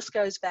leadership, this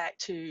goes back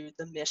to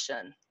the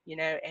mission, you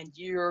know, and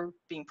you're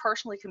being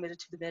personally committed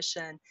to the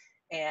mission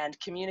and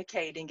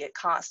communicating it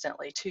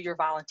constantly to your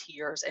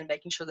volunteers, and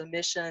making sure the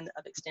mission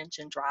of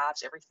Extension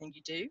drives everything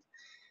you do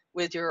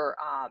with your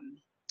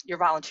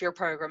volunteer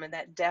program. And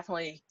that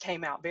definitely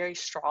came out very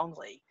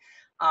strongly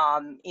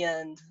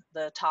in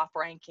the top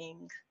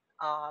ranking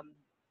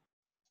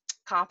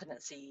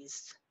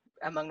competencies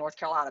among North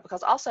Carolina,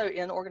 because also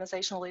in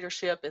organizational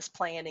leadership is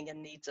planning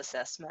and needs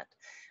assessment.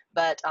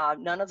 But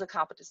none of the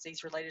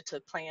competencies related to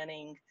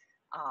planning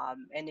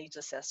and needs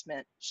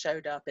assessment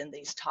showed up in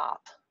these top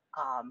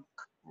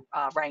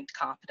ranked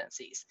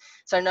competencies.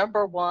 So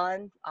number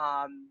 1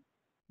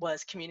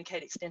 was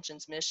communicate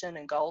Extension's mission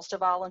and goals to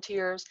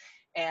volunteers.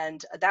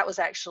 And that was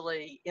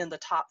actually in the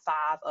top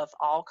 5 of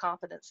all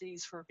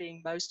competencies for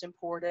being most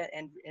important,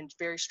 and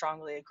very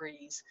strongly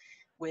agrees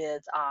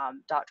with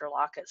Dr.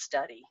 Lockett's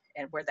study,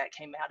 and where that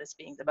came out as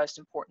being the most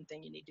important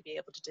thing you need to be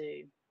able to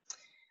do.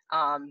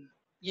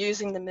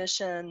 Using the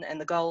mission and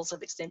the goals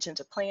of Extension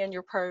to plan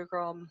your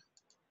program,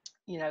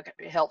 you know,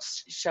 it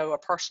helps show a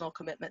personal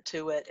commitment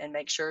to it and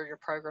make sure your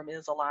program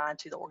is aligned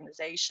to the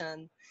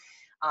organization.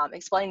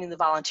 Explaining the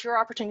volunteer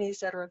opportunities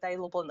that are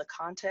available in the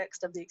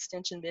context of the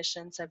Extension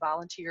mission, so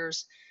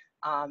volunteers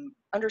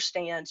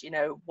understand, you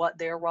know, what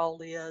their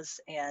role is,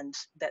 and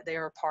that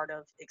they're a part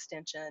of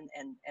Extension,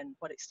 and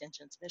what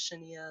Extension's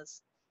mission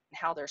is, and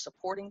how they're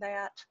supporting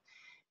that.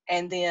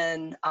 And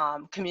then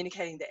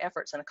communicating the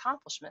efforts and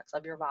accomplishments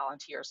of your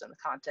volunteers in the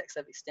context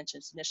of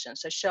Extension's mission.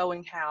 So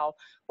showing how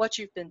what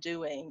you've been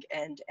doing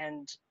and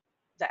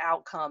the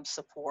outcomes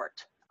support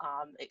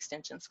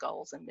Extension's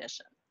goals and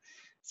mission.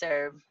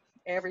 So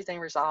everything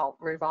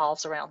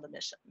revolves around the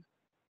mission.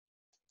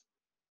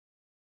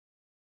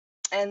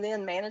 And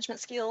then management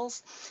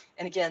skills.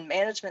 And again,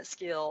 management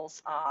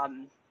skills are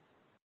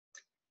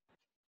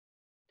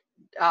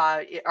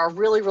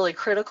really, really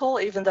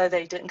critical, even though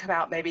they didn't come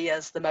out maybe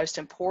as the most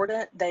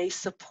important. They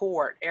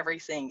support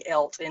everything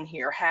else in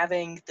here.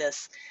 Having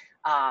this,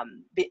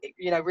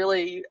 you know,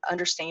 really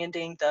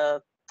understanding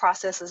the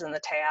processes and the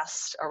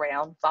tasks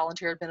around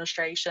volunteer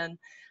administration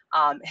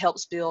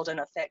helps build an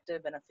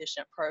effective and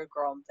efficient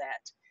program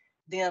that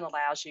then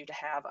allows you to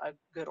have a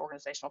good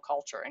organizational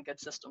culture and good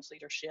systems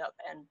leadership.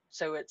 And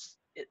so it's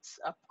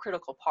a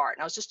critical part.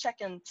 And I was just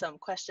checking some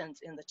questions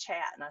in the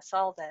chat, and I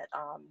saw that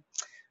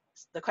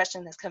the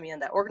question has come in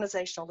that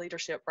organizational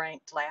leadership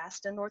ranked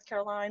last in North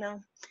Carolina.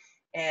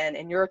 And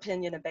in your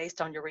opinion, and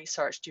based on your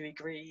research, do you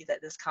agree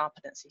that this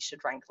competency should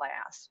rank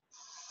last?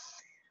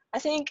 I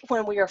think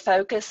when we are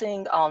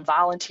focusing on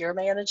volunteer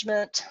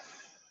management,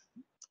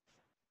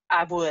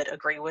 I would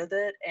agree with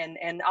it.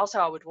 And also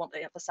I would want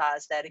to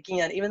emphasize that,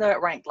 again, even though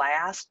it ranked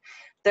last,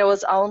 there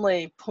was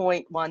only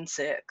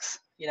 0.16,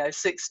 you know,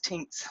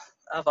 16th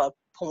of a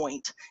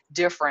point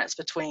difference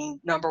between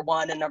number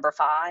 1 and number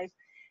 5.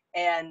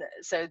 And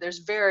so there's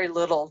very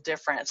little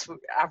difference.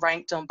 I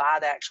ranked them by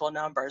the actual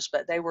numbers,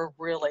 but they were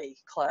really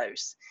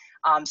close.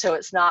 So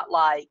it's not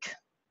like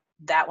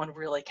that one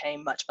really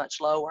came much, much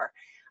lower.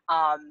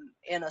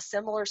 In a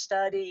similar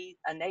study,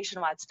 a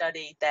nationwide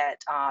study that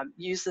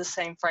used the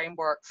same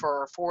framework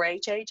for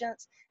 4-H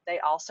agents, they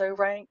also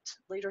ranked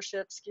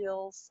leadership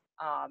skills,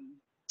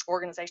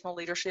 organizational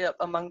leadership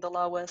among the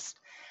lowest.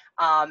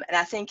 And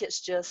I think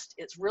it's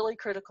really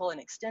critical in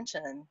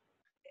Extension.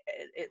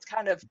 It's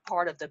kind of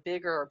part of the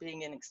bigger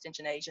being an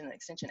Extension agent, an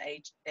Extension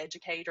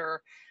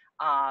educator,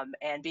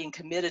 and being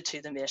committed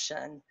to the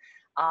mission.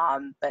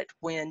 But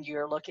when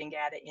you're looking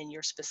at it in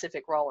your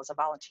specific role as a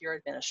volunteer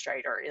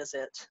administrator, is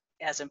it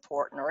as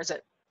important, or is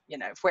it, you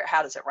know,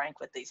 how does it rank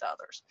with these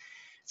others?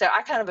 So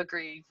I kind of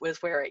agree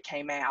with where it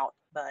came out,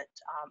 but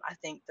I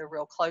think the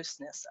real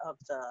closeness of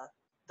the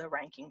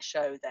rankings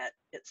show that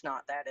it's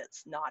not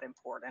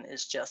important,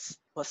 it's just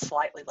was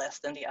slightly less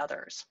than the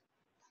others.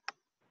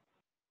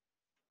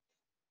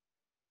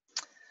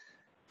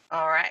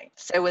 All right,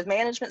 so with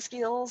management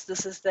skills,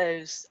 this is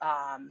those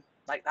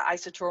like the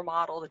ISOTOR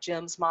model, the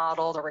GEMS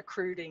model, the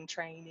recruiting,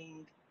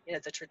 training, you know,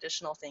 the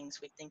traditional things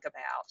we think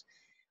about.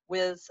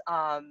 With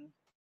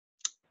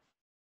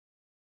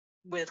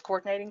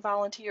coordinating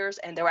volunteers,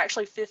 and there were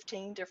actually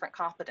 15 different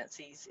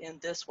competencies in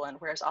this one,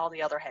 whereas all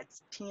the other had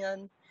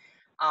 10.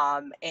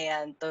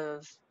 And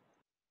the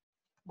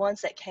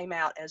ones that came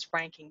out as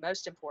ranking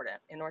most important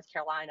in North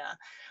Carolina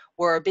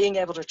were being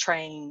able to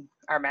train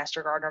our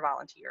Master Gardener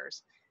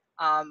volunteers,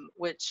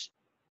 which,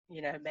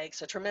 you know,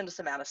 makes a tremendous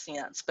amount of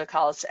sense,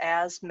 because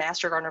as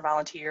Master Gardener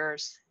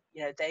volunteers,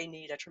 you know, they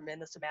need a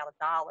tremendous amount of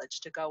knowledge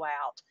to go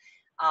out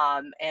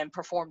and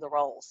perform the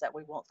roles that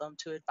we want them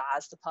to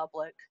advise the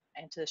public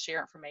and to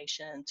share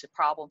information, to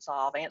problem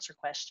solve, answer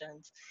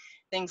questions,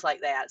 things like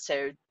that.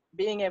 So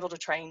being able to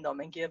train them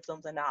and give them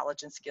the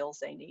knowledge and skills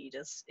they need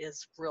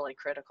is really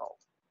critical.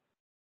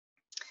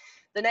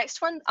 The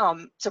next one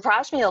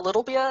surprised me a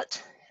little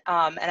bit,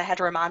 and I had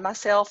to remind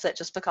myself that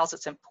just because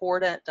it's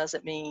important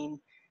doesn't mean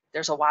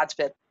there's a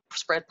widespread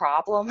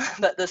problem.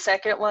 But the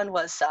second one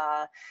was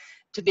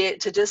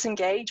to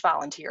disengage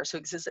volunteers who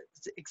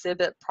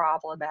exhibit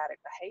problematic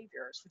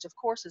behaviors, which of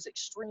course is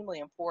extremely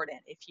important.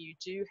 If you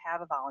do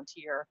have a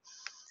volunteer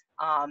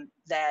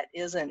that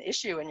is an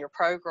issue in your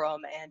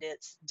program and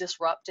it's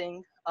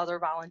disrupting other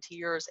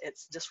volunteers,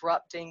 it's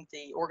disrupting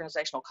the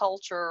organizational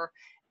culture,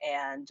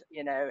 and,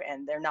 you know,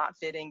 and they're not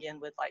fitting in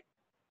with like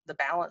the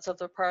balance of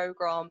the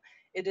program,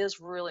 it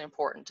is really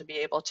important to be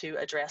able to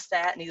address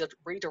that and either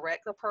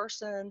redirect the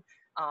person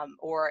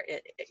or,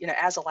 you know,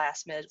 as a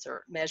last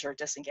measure,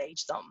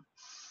 disengage them.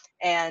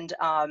 And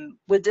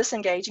with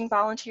disengaging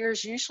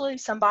volunteers, usually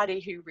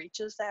somebody who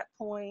reaches that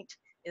point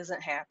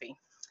isn't happy.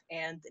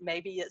 And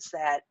maybe it's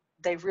that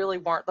they really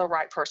weren't the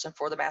right person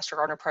for the Master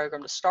Gardener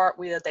program to start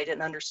with. They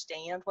didn't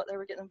understand what they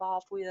were getting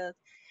involved with.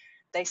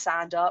 They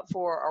signed up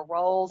for a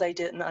role they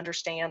didn't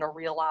understand or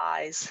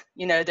realize.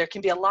 You know, there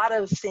can be a lot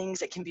of things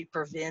that can be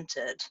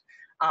prevented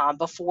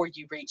before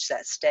you reach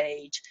that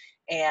stage.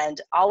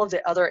 And all of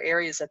the other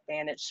areas of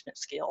management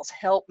skills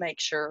help make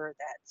sure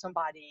that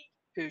somebody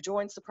who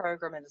joins the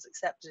program and is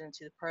accepted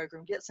into the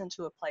program gets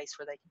into a place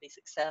where they can be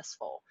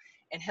successful,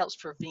 and helps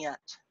prevent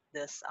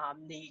this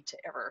need to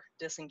ever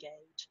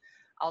disengage.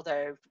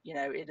 Although, you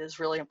know, it is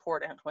really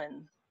important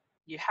when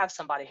you have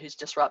somebody who's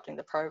disrupting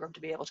the program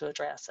to be able to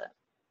address it.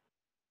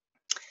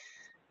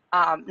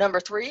 Number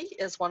 3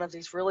 is one of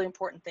these really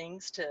important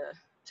things to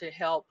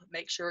help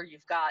make sure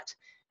you've got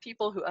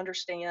people who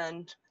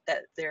understand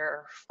that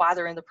why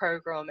they're in the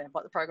program and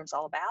what the program's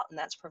all about, and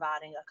that's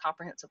providing a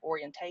comprehensive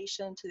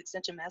orientation to the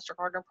Extension Master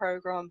Gardener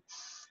program,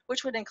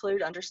 which would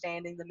include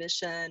understanding the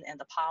mission and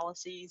the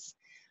policies,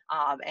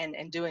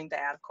 and doing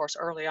that, of course,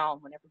 early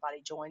on when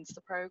everybody joins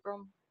the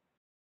program.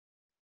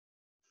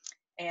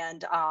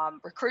 And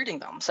recruiting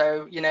them.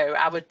 So, you know,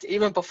 I would,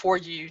 even before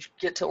you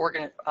get to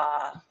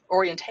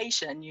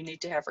orientation, you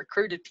need to have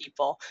recruited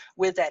people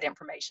with that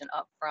information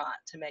up front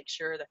to make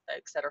sure that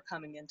folks that are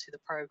coming into the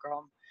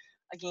program,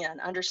 again,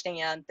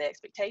 understand the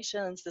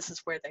expectations. This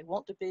is where they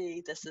want to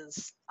be.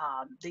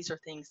 These are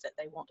things that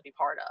they want to be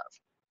part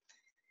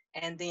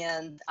of. And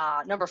then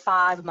number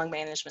 5 among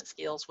management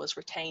skills was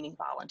retaining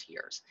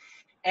volunteers.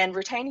 And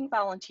retaining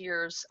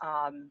volunteers,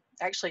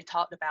 actually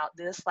talked about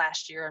this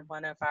last year in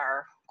one of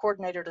our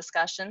coordinator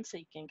discussions, so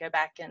you can go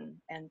back and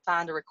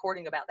find a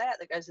recording about that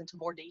goes into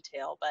more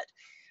detail. But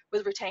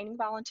with retaining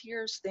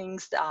volunteers,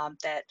 things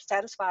that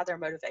satisfy their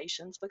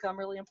motivations become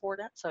really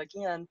important. So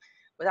again,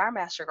 with our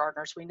Master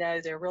Gardeners, we know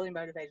they're really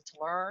motivated to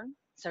learn.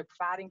 So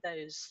providing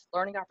those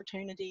learning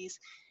opportunities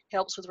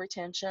helps with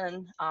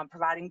retention,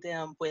 providing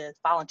them with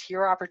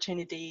volunteer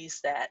opportunities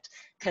that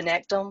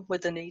connect them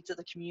with the needs of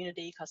the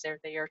community, because they're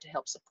there to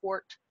help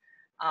support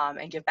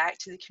and give back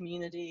to the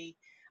community.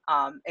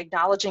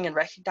 Acknowledging and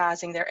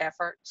recognizing their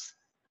efforts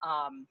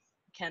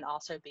can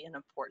also be an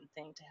important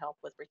thing to help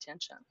with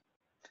retention.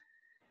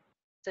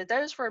 So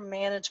those were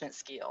management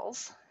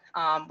skills,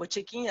 which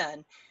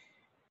again,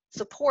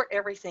 support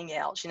everything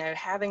else. You know,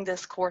 having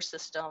this core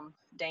system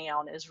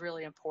down is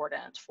really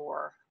important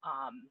for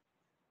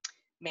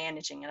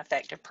managing an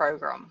effective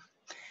program.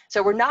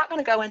 So we're not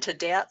going to go into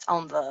depth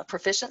on the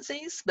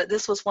proficiencies, but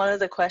this was one of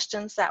the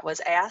questions that was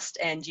asked,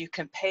 and you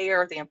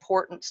compare the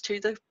importance to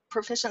the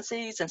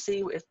proficiencies and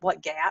see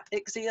what gap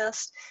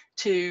exists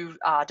to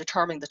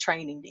determine the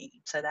training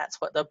need. So that's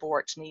what the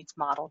Borich needs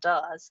model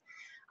does.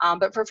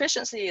 But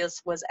proficiency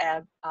was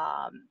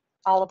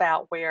all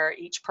about where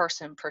each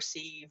person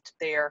perceived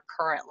their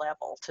current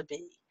level to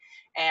be.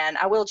 And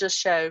I will just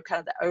show kind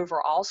of the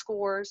overall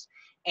scores.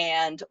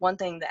 And one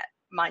thing that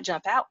might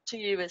jump out to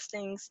you as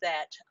things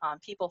that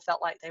people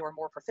felt like they were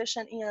more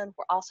proficient in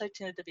were also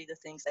tended to be the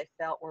things they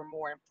felt were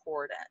more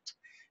important.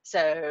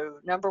 So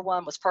number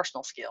one was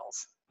personal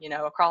skills, you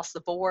know, across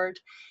the board,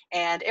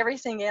 and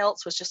everything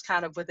else was just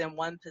kind of within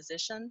one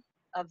position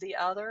of the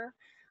other.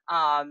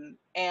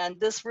 And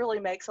this really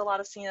makes a lot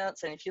of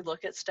sense. And if you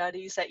look at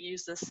studies that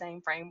use this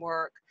same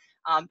framework,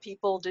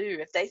 people do,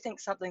 if they think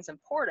something's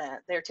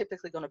important, they're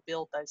typically going to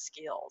build those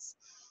skills.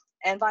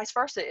 And vice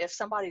versa, if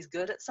somebody's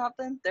good at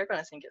something, they're going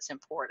to think it's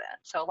important.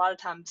 So a lot of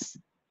times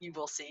you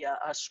will see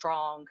a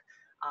strong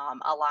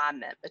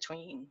alignment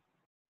between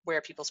where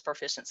people's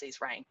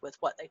proficiencies rank with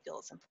what they feel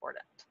is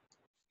important.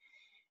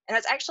 And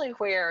that's actually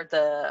where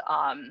the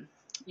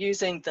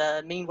using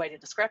the mean weighted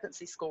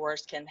discrepancy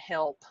scores can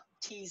help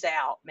tease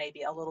out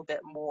maybe a little bit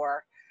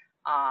more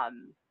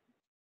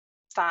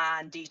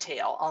fine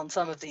detail on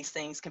some of these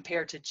things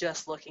compared to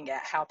just looking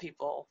at how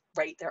people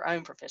rate their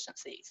own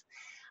proficiencies.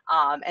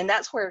 And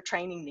that's where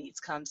training needs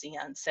comes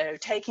in. So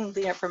taking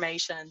the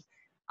information,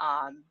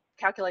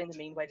 calculating the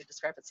mean weighted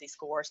discrepancy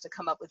scores to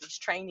come up with these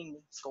training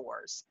need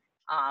scores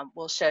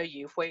will show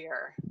you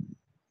where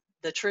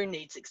the true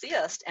needs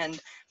exist.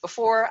 And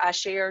before I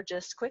share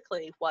just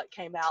quickly what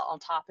came out on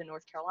top in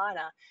North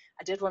Carolina,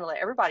 I did want to let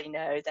everybody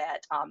know that,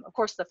 of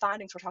course, the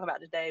findings we're talking about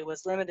today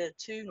was limited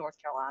to North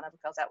Carolina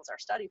because that was our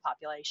study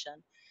population.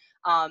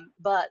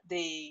 But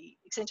the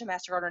Extension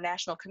Master Gardener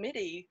National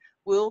Committee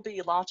will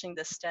be launching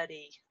this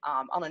study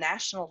on a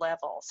national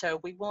level. So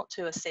we want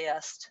to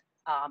assess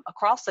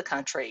across the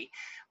country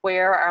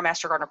where our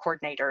Master Gardener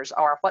coordinators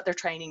are, what their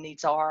training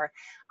needs are,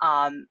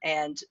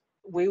 and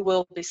we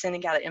will be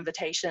sending out an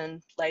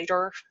invitation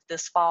later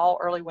this fall,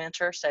 early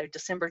winter, so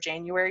December,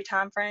 January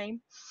timeframe.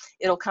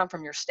 It'll come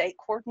from your state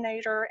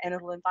coordinator, and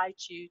it'll invite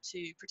you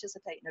to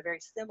participate in a very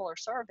similar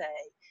survey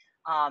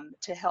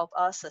to help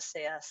us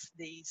assess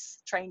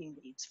these training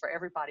needs for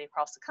everybody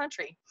across the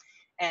country.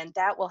 And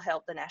that will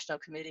help the National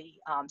Committee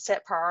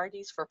set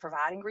priorities for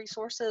providing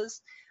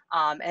resources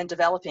and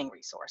developing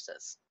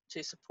resources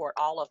to support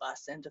all of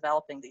us in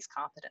developing these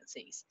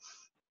competencies.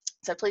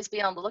 So please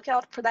be on the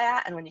lookout for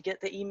that. And when you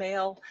get the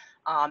email,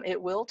 it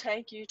will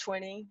take you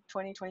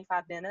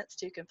 25 minutes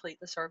to complete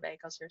the survey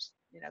because there's,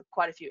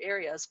 quite a few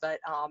areas, but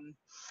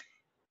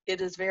it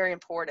is very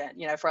important,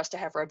 for us to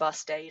have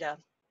robust data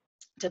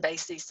to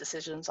base these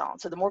decisions on.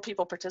 So the more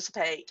people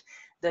participate,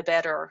 the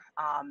better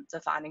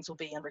the findings will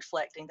be in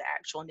reflecting the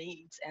actual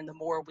needs, and the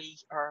more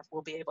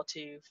we'll be able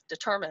to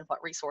determine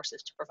what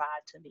resources to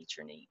provide to meet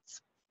your needs.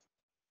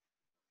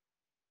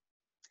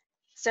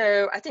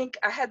 So I think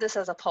I had this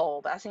as a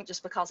poll, but I think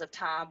just because of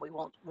time,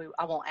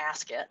 I won't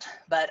ask it.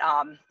 But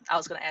I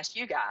was going to ask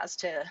you guys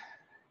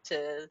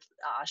to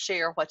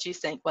share what you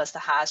think was the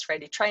highest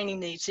rated training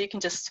need. So you can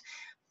just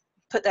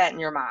put that in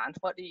your mind.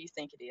 What do you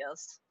think it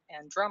is?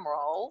 And drum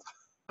roll,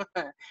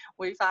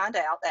 we find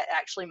out that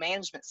actually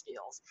management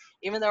skills,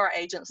 even though our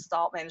agents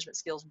thought management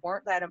skills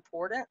weren't that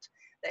important,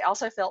 they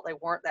also felt they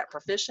weren't that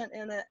proficient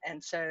in it.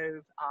 And so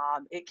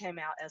it came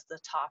out as the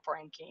top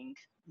ranking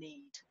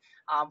need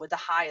with the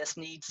highest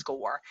need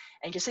score.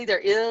 And you can see there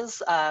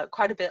is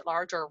quite a bit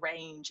larger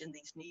range in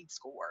these need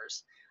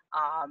scores,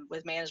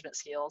 with management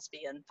skills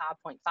being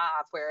 5.5,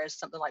 whereas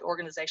something like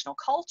organizational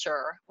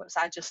culture, which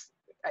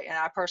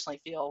I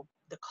personally feel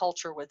the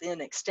culture within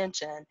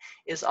extension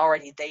is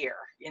already there,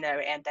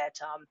 and that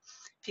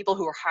people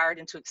who are hired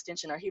into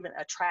extension or even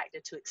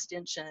attracted to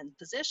extension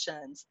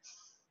positions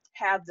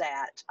have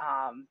that,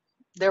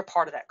 they're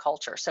part of that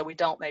culture. So we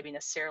don't maybe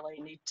necessarily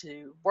need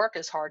to work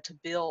as hard to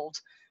build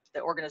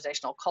the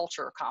organizational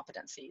culture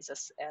competencies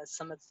as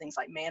some of the things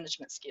like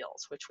management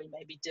skills, which we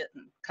maybe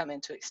didn't come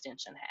into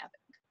extension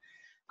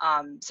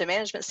having. So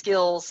management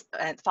skills,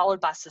 and followed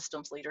by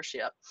systems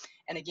leadership.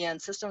 And again,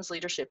 systems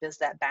leadership is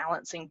that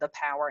balancing the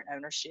power and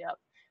ownership,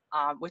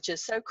 which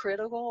is so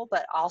critical,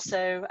 but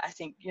also I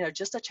think,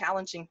 just a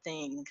challenging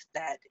thing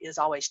that is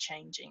always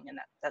changing, and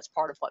that's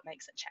part of what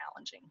makes it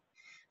challenging.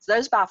 So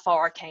those by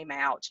far came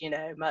out,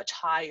 much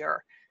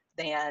higher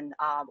than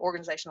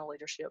organizational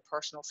leadership,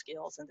 personal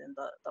skills, and then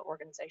the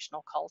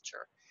organizational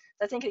culture.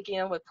 I think,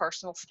 again, with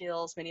personal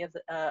skills, many of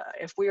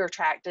if we are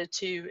attracted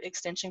to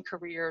extension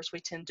careers, we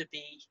tend to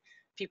be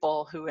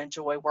people who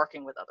enjoy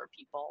working with other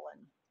people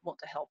and want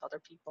to help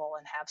other people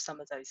and have some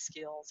of those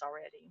skills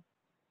already.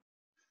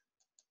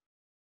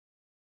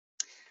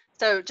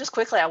 So just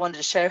quickly, I wanted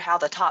to show how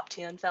the top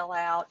 10 fell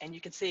out, and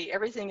you can see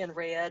everything in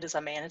red is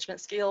a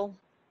management skill.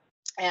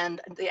 And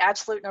the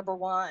absolute number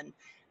one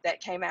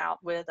that came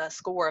out with a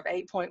score of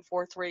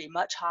 8.43,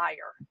 much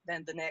higher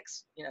than the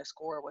next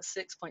score was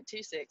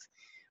 6.26,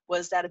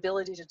 was that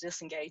ability to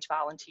disengage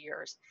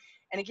volunteers.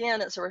 And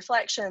again, it's a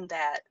reflection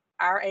that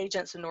our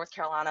agents in North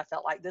Carolina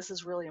felt like this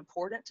is really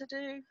important to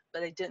do,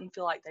 but they didn't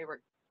feel like they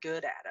were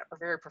good at it or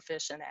very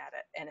proficient at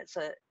it. And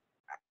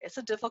it's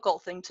a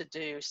difficult thing to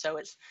do. So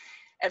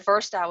at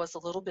first I was a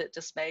little bit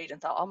dismayed and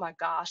thought, oh my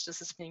gosh, does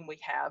this mean we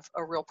have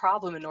a real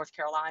problem in North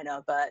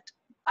Carolina? But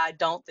I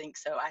don't think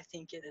so. I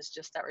think it is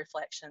just that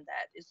reflection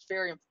that it's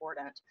very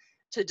important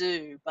to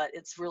do, but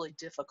it's really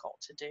difficult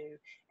to do.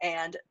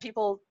 And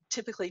people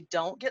typically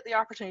don't get the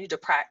opportunity to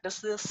practice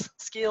this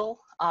skill,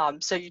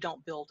 so you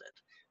don't build it.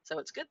 So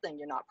it's a good thing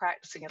you're not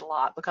practicing it a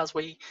lot, because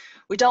we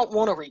don't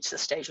want to reach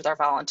this stage with our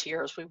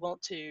volunteers. We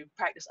want to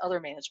practice other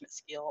management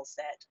skills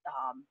that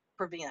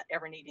prevent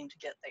ever needing to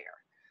get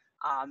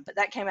there. But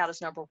that came out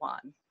as number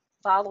one.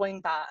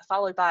 Followed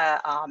by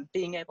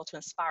being able to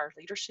inspire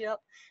leadership.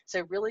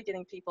 So really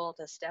getting people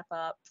to step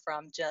up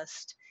from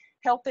just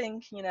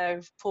helping,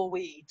 pull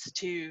weeds,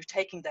 to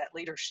taking that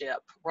leadership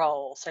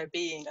role. So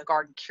being a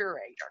garden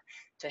curator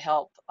to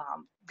help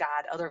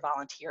guide other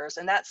volunteers.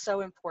 And that's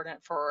so important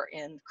for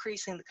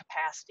increasing the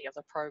capacity of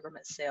the program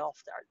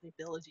itself, the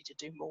ability to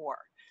do more.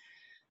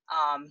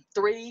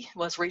 3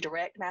 was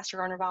redirect Master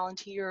Gardener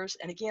volunteers.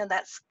 And again,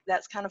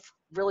 that's kind of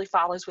really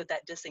follows with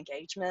that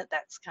disengagement.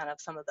 That's kind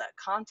of some of the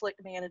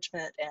conflict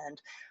management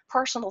and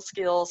personal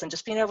skills, and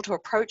just being able to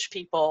approach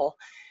people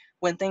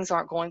when things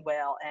aren't going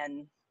well,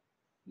 and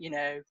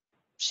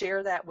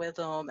share that with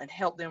them and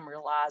help them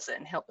realize it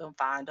and help them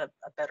find a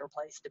better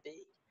place to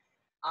be.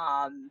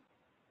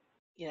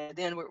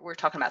 Then we're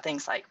talking about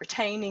things like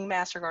retaining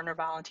Master Gardener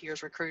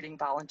volunteers, recruiting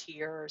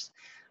volunteers,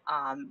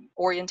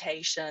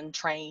 orientation,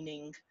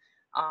 training,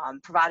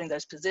 providing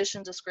those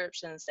position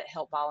descriptions that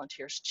help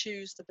volunteers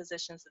choose the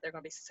positions that they're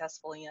going to be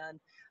successful in,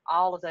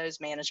 all of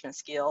those management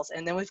skills.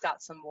 And then we've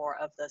got some more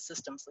of the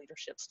systems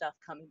leadership stuff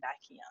coming back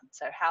in.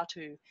 So how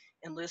to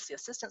enlist the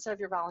assistance of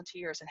your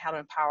volunteers and how to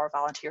empower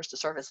volunteers to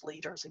serve as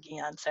leaders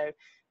again.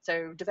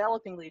 So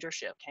developing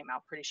leadership came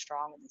out pretty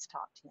strong in these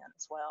top 10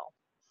 as well.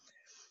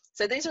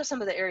 So these are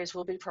some of the areas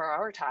we'll be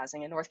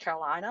prioritizing in North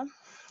Carolina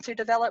to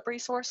develop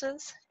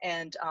resources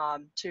and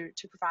to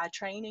provide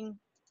training.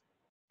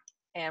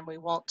 And we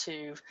want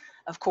to,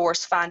 of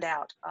course, find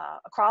out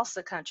across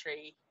the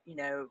country,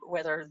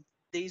 whether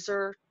these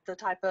are the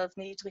type of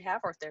needs we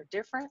have or if they're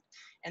different.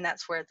 And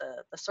that's where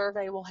the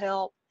survey will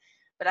help.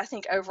 But I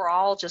think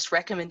overall, just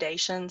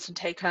recommendations and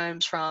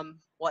take-homes from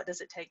what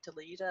does it take to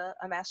lead a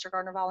Master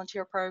Gardener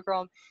volunteer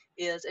program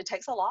is it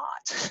takes a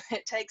lot.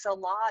 It takes a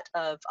lot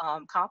of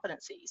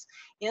competencies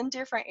in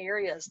different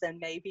areas than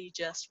maybe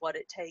just what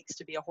it takes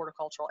to be a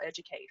horticultural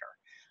educator.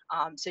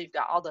 So you've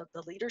got all the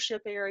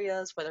leadership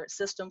areas, whether it's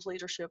systems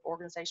leadership,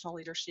 organizational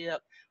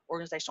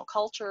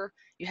culture.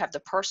 You have the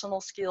personal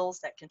skills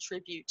that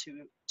contribute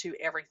to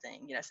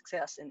everything,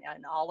 success in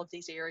all of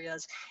these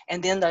areas.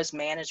 And then those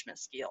management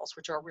skills,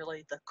 which are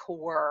really the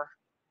core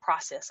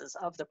processes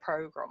of the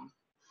program.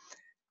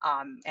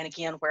 And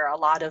again, where a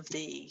lot of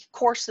the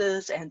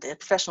courses and the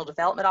professional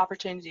development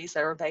opportunities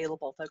that are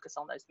available focus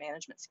on those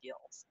management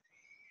skills.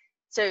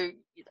 So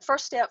the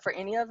first step for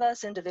any of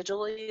us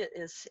individually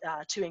is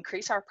to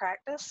increase our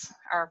practice,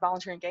 our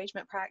volunteer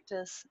engagement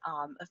practice,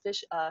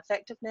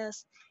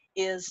 effectiveness,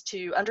 is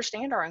to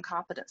understand our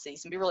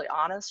incompetencies and be really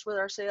honest with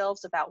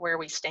ourselves about where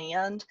we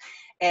stand.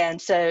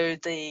 And so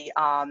the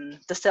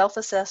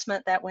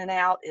self-assessment that went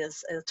out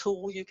is a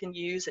tool you can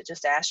use. It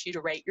just asks you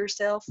to rate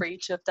yourself for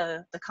each of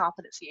the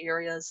competency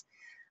areas.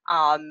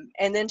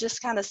 And then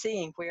just kind of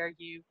seeing where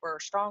you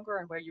were stronger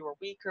and where you were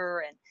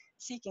weaker, and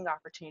seeking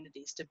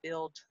opportunities to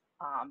build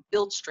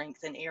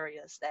strength in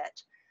areas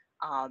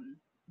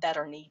that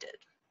are needed.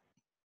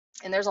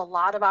 And there's a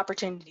lot of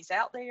opportunities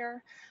out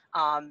there.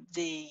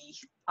 The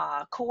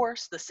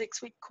course, the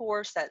 6-week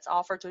course that's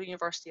offered through the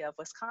University of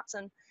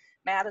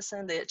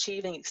Wisconsin-Madison, the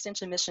Achieving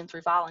Extension Mission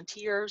Through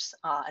Volunteers,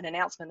 an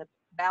announcement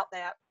about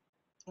that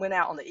went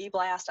out on the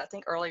e-blast, I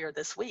think earlier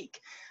this week.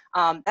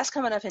 That's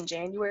coming up in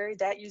January.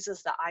 That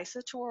uses the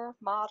ISATOR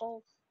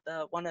model,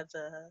 one of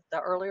the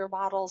earlier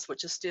models,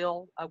 which is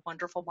still a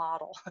wonderful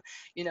model,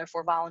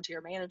 for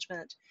volunteer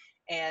management.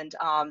 And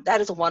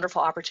that is a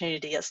wonderful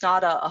opportunity. It's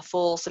not a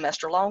full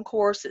semester long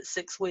course. It's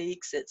 6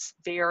 weeks. It's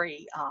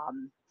very,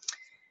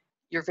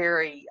 you're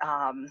very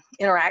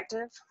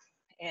interactive,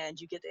 and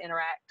you get to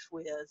interact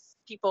with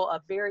people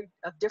of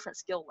different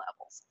skill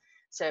levels.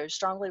 So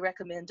strongly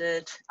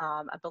recommended.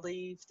 I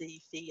believe the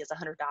fee is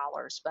 $100,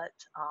 but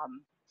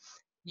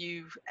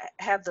you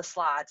have the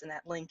slides, and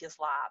that link is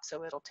live,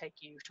 so it'll take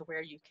you to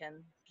where you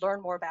can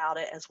learn more about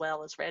it as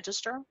well as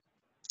register.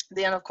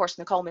 Then, of course,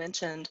 Nicole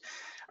mentioned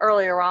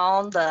earlier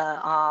on the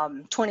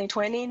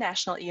 2020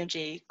 National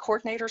EMG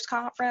Coordinators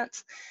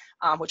Conference,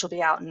 which will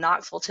be out in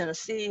Knoxville,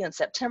 Tennessee in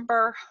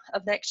September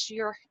of next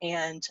year.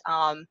 And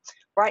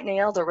right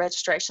now, the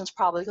registration is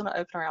probably going to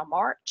open around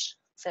March.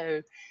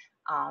 So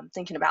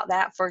thinking about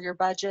that for your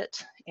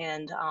budget,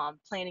 and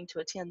planning to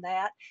attend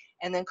that.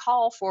 And then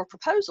call for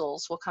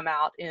proposals will come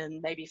out in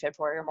maybe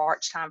February or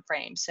March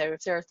timeframe. So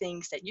if there are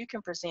things that you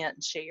can present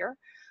and share,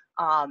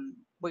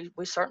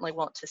 we certainly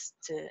want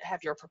to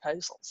have your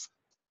proposals.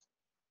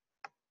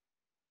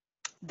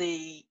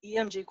 The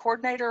EMG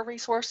coordinator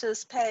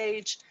resources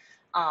page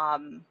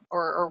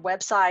or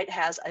website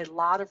has a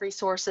lot of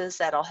resources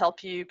that'll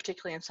help you,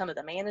 particularly in some of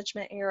the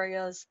management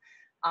areas.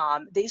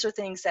 These are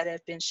things that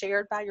have been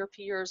shared by your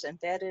peers and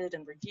vetted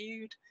and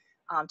reviewed.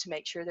 to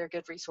make sure they're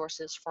good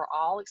resources for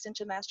all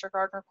Extension Master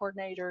Gardener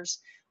coordinators.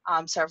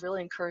 So I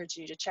really encourage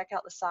you to check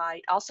out the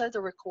site. Also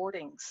the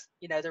recordings,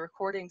 the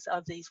recordings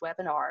of these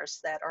webinars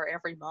that are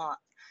every month.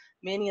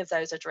 Many of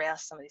those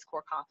address some of these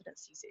core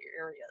competencies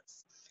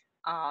areas.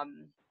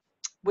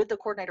 With the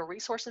Coordinator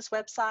Resources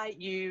website,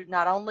 you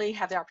not only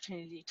have the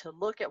opportunity to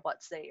look at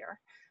what's there,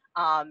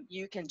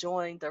 you can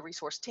join the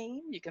resource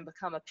team, you can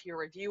become a peer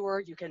reviewer,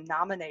 you can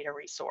nominate a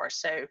resource.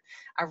 So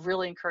I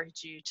really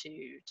encourage you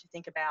to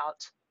think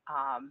about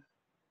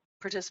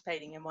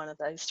participating in one of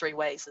those 3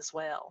 ways as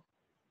well.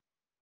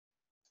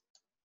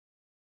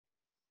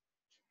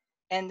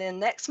 And then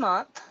next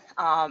month,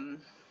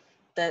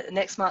 the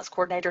next month's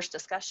coordinators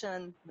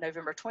discussion,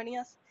 November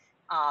 20th,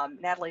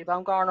 Natalie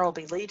Baumgartner will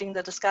be leading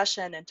the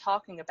discussion and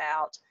talking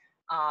about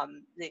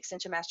the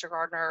Extension Master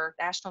Gardener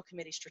National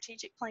Committee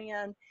Strategic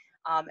Plan,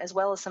 as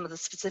well as some of the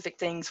specific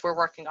things we're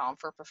working on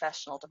for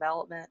professional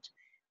development.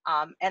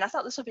 And I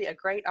thought this would be a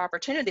great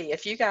opportunity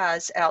if you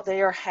guys out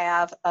there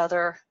have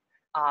other,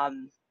 I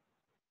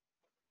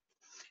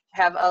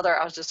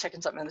was just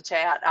checking something in the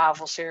chat, I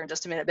will share in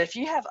just a minute, but if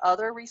you have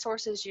other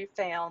resources you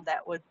found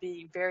that would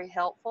be very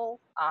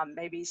helpful,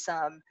 maybe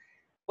some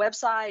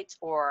websites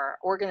or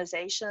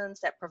organizations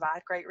that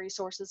provide great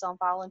resources on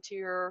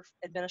volunteer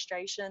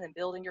administration and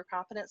building your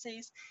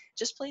competencies,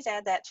 just please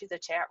add that to the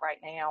chat right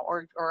now,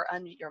 or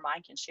unmute your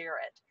mic and share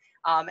it.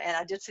 And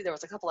I did see there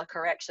was a couple of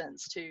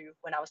corrections too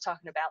when I was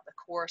talking about the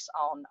course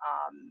on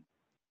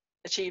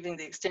achieving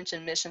the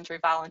extension mission through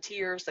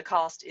volunteers. The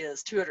cost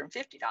is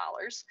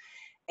 $250,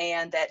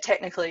 and that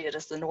technically it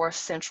is the North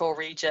Central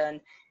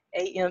Region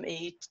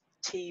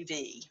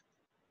AMETV.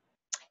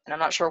 And I'm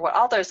not sure what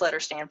all those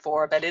letters stand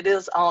for, but it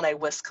is on a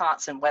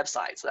Wisconsin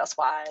website. So that's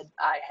why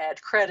I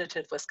had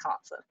credited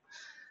Wisconsin.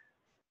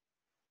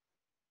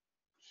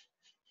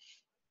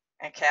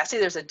 Okay, I see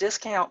there's a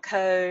discount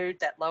code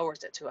that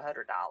lowers it to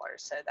 $100.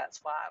 So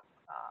that's why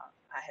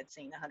I had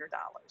seen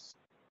 $100.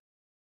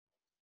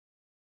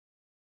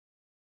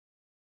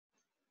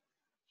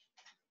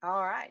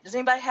 All right, does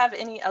anybody have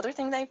any other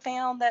thing they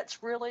found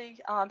that's really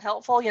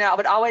helpful? I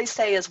would always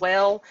say as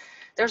well,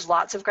 there's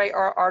lots of great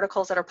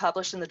articles that are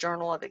published in the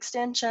Journal of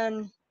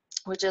Extension,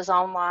 which is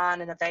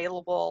online and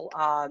available.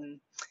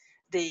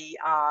 The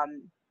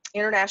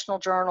International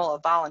Journal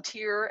of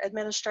Volunteer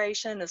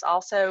Administration is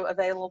also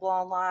available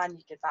online.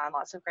 You can find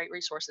lots of great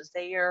resources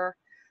there.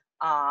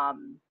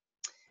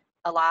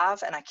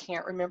 Alive, and I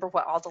can't remember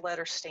what all the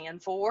letters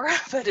stand for,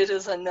 but it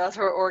is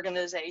another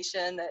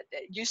organization that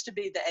used to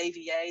be the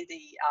AVA,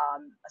 the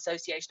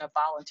Association of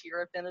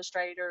Volunteer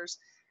Administrators.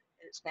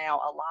 It's now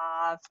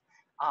Alive,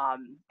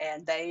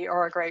 and they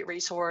are a great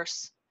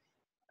resource.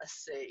 Let's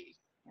see,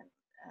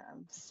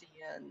 I'm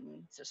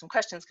seeing there's some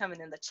questions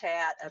coming in the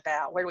chat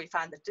about where do we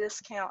find the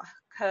discount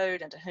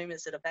code and to whom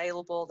is it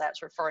available.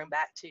 That's referring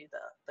back to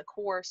the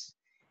course.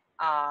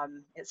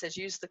 It says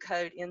use the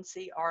code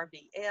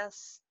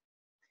NCRVS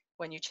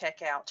when you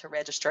check out to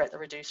register at the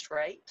reduced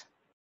rate.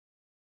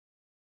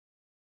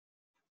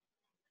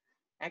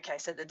 Okay,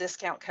 so the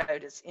discount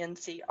code is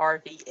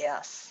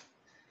NCRVS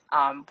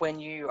when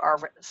you are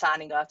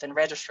signing up and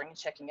registering and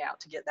checking out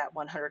to get that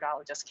 $100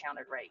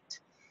 discounted rate.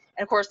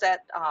 And of course,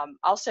 that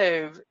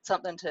also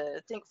something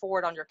to think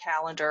forward on your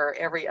calendar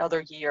every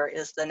other year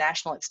is the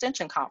National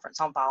Extension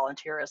Conference on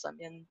Volunteerism,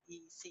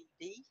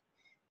 NECV.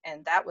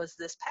 And that was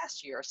this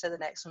past year, so the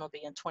next one will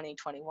be in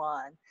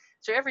 2021.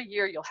 So every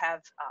year you'll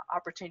have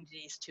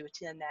opportunities to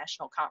attend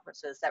national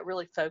conferences that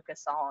really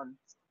focus on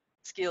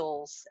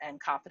skills and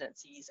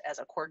competencies as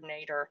a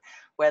coordinator,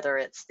 whether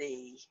it's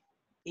the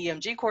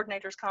EMG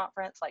Coordinators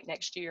Conference like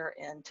next year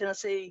in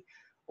Tennessee,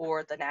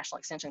 or the National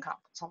Extension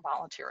Conference on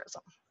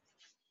Volunteerism.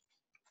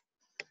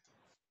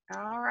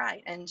 All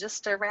right, and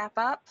just to wrap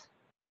up,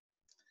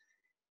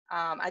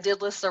 I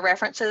did list the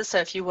references, so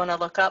if you want to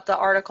look up the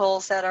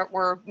articles that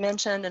were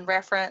mentioned and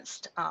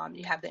referenced,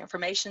 you have the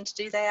information to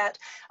do that.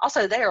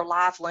 Also, they are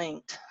live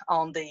linked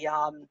on the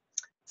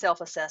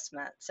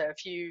self-assessment. So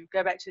if you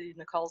go back to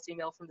Nicole's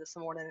email from this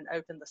morning and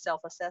open the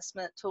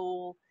self-assessment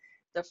tool,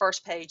 the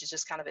first page is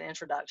just kind of an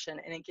introduction,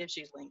 and it gives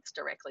you links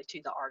directly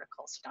to the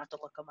articles. You don't have to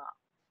look them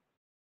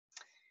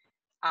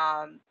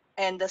up.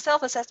 And the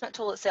self-assessment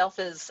tool itself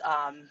is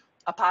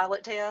a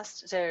pilot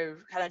test, so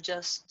kind of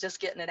just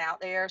getting it out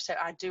there. So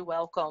I do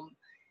welcome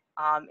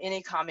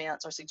any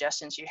comments or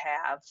suggestions you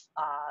have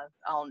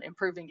on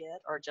improving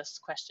it, or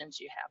just questions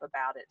you have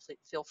about it.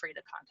 Feel free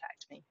to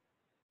contact me.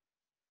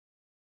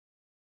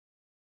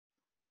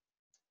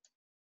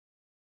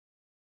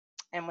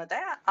 And with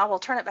that, I will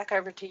turn it back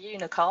over to you,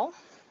 Nicole.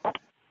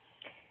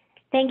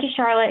 Thank you,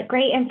 Charlotte.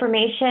 Great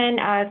information.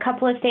 A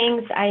couple of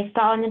things I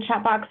saw in the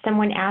chat box.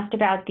 Someone asked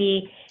about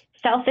the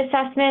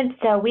self-assessment.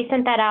 So we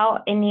sent that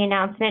out in the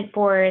announcement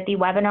for the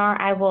webinar.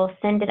 I will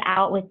send it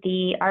out with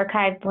the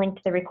archived link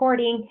to the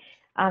recording.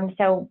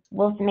 So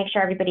we'll make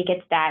sure everybody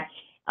gets that.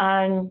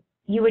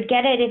 You would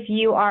get it if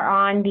you are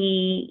on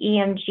the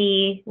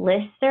EMG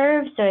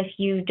listserv. So if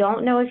you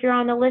don't know if you're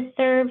on the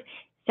listserv,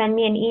 send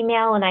me an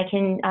email and I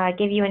can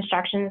give you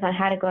instructions on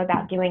how to go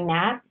about doing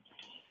that.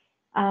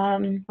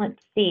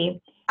 Let's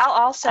see. I'll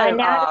also,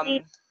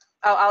 Natalie,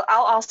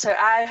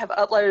 I have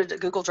uploaded to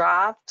Google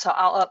Drive, so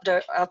I'll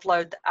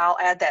I'll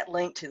add that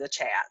link to the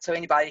chat. So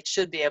anybody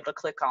should be able to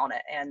click on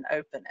it and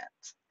open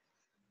it.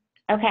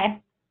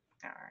 okay.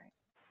 All right.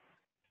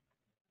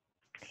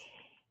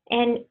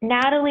 And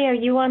Natalie, are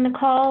you on the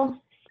call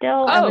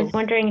still? I was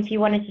wondering if you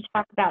wanted to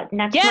talk about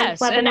next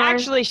month's webinar. Yes, and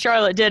actually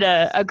Charlotte did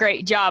a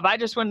great job. I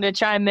just wanted to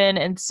chime in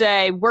and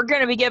say we're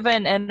going to be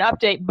given an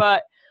update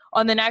but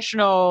on the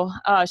National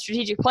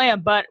Strategic Plan,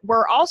 but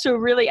we're also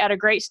really at a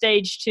great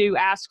stage to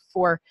ask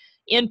for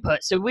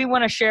input. So we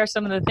want to share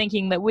some of the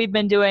thinking that we've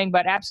been doing,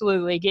 but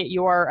absolutely get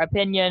your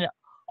opinion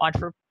on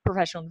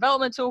professional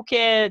development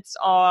toolkits,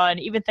 on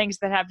even things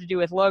that have to do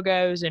with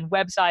logos and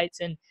websites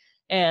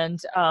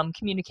and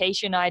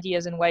communication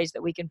ideas and ways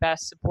that we can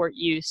best support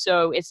you.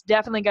 So it's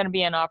definitely going to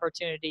be an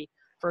opportunity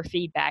for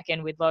feedback,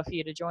 and we'd love for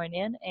you to join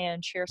in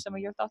and share some of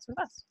your thoughts with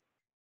us.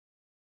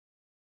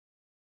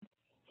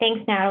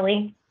 Thanks,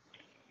 Natalie.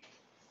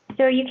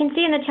 So you can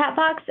see in the chat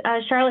box,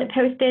 Charlotte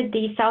posted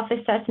the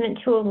self-assessment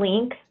tool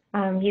link.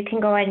 You can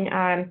go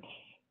and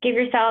give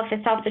yourself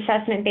a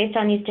self-assessment based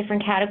on these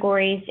different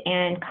categories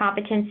and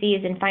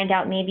competencies and find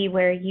out maybe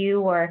where you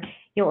or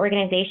your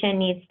organization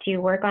needs to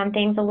work on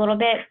things a little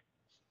bit.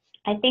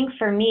 I think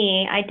for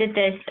me, I did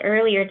this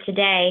earlier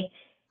today,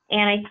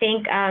 and I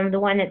think the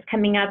one that's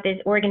coming up is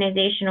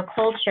organizational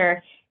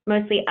culture,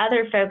 mostly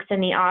other folks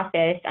in the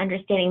office,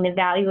 understanding the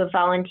value of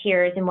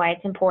volunteers and why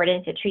it's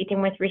important to treat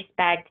them with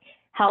respect,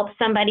 help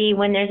somebody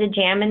when there's a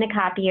jam in the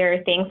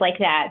copier, things like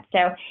that.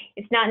 So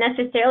it's not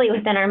necessarily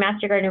within our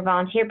Master Gardener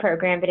Volunteer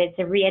Program, but it's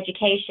a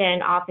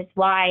re-education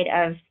office-wide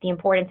of the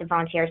importance of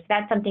volunteers. So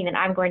that's something that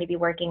I'm going to be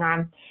working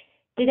on.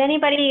 Did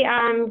anybody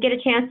get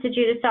a chance to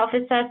do the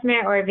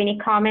self-assessment or have any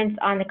comments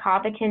on the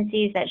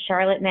competencies that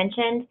Charlotte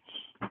mentioned?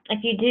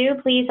 If you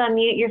do, please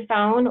unmute your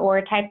phone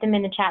or type them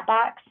in the chat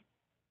box.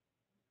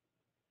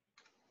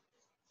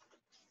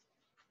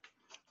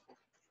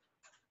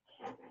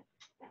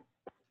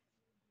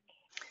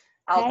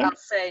 I'll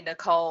say,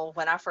 Nicole,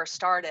 when I first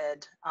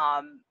started,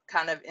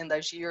 kind of in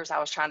those years, I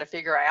was trying to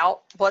figure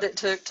out what it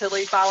took to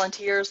lead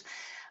volunteers.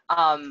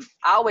 I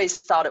always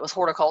thought it was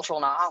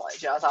horticultural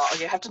knowledge. I thought,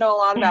 you have to know a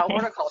lot about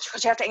horticulture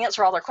because you have to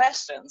answer all their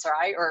questions,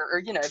 right?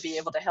 Or you know, be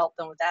able to help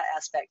them with that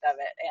aspect of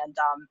it.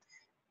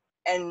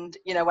 And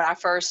you know, when I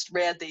first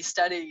read these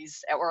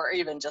studies, or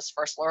even just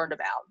first learned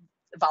about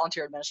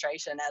volunteer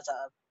administration as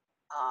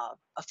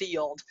a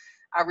field,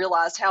 I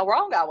realized how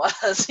wrong I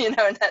was, you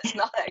know, and that's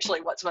not actually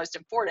what's most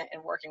important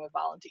in working with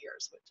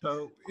volunteers.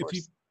 So if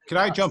you, can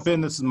I jump in?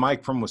 This is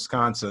Mike from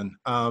Wisconsin.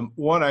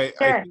 One, I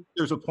think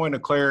there's a point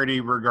of clarity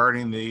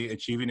regarding the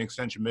Achieving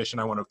Extension mission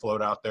I want to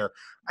float out there.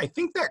 I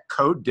think that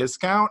code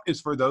discount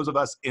is for those of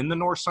us in the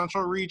North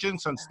Central region,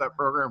 since that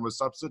program was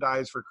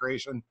subsidized for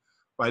creation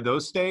by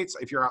those states.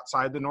 If you're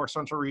outside the North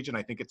Central region,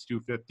 I think it's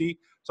 $250.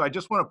 So I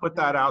just want to put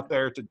that out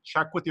there to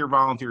check with your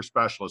volunteer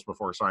specialist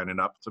before signing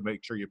up to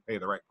make sure you pay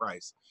the right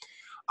price.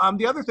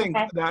 The other thing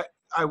that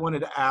I wanted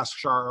to ask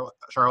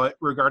Charlotte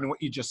regarding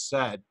what you just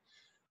said,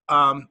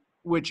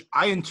 which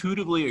I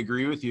intuitively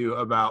agree with you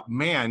about,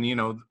 man, you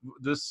know,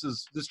 this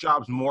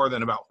job's more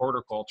than about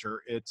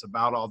horticulture. It's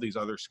about all these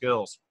other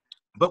skills.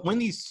 But when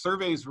these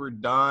surveys were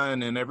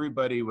done and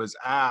everybody was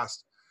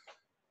asked,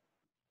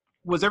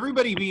 was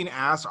everybody being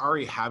asked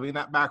already having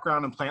that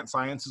background in plant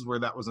sciences where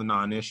that was a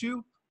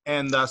non-issue?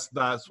 And that's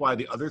why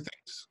the other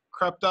things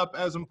crept up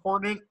as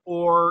important?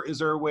 Or is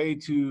there a way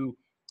to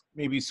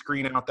maybe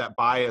screen out that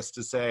bias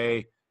to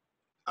say,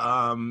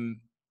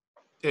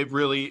 it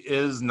really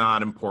is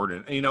not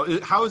important? You know,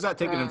 how is that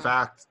taken in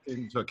fact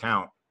into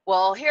account?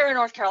 Well, here in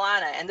North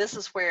Carolina, and this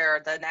is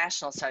where the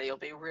national study will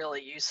be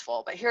really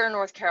useful, but here in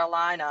North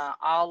Carolina,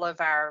 all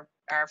of our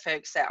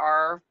folks that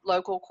are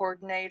local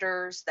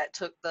coordinators that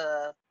took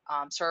the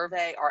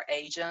survey are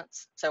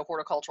agents, so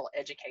horticultural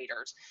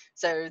educators.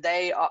 So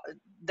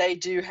they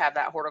do have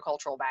that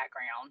horticultural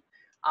background.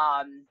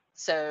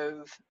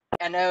 So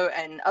I know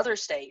in other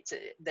states,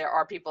 there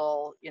are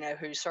people, you know,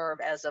 who serve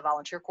as a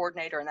volunteer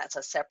coordinator, and that's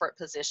a separate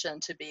position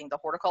to being the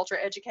horticulture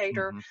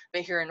educator.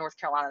 But here in North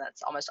Carolina,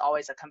 that's almost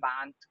always a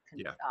combined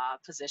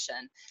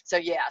position. So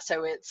yeah,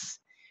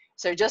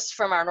 so just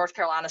from our North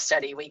Carolina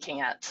study, we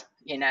can't,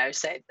 you know,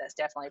 say that's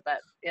definitely, but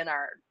in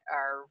our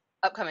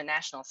upcoming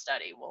national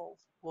study,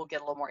 we'll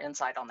get a little more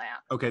insight on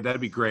that. Okay,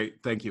 that'd be great.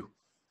 Thank you.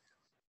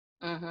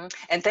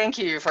 And thank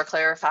you for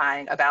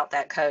clarifying about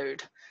that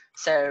code.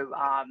 So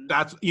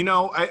that's, you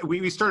know,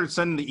 we started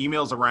sending the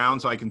emails around,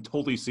 so I can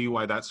totally see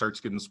why that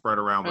starts getting spread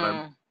around. But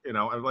I'm, you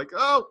know, I'm like,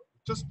 oh,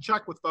 just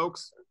check with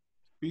folks.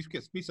 Be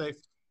safe.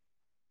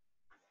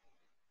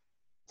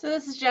 So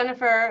this is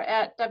Jennifer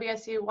at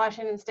WSU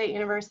Washington State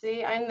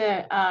University. I'm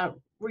the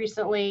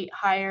recently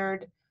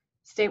hired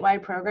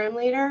statewide program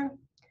leader,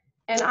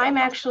 and I'm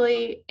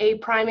actually a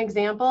prime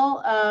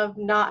example of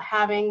not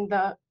having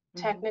the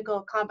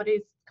technical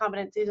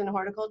competencies in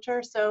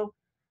horticulture. So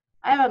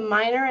I have a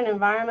minor in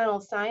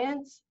environmental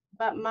science,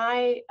 but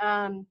my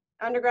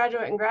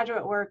undergraduate and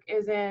graduate work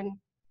is in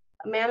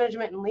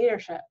management and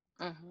leadership.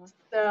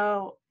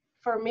 So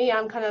for me,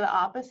 I'm kind of the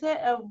opposite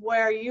of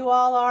where you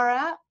all are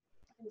at.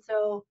 And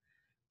so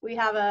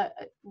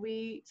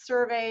we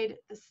surveyed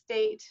the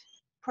state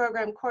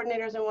program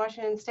coordinators in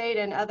Washington State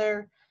and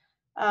other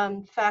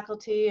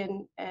faculty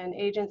and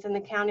agents in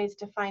the counties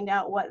to find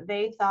out what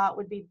they thought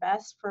would be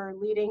best for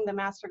leading the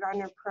Master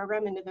Gardener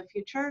program into the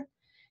future.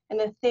 And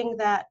the thing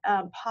that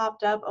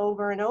popped up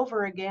over and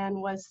over again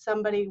was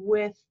somebody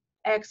with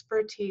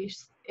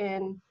expertise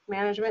in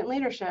management and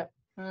leadership.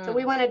 So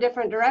we went a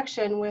different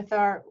direction with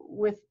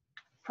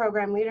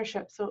program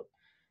leadership. So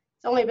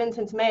it's only been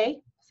since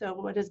May. So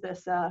what is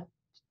this,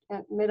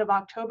 mid of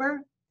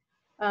October?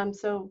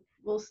 So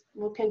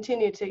we'll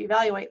continue to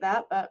evaluate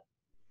that, but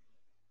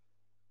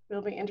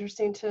it'll be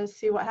interesting to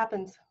see what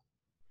happens.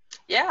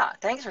 Yeah,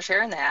 thanks for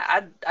sharing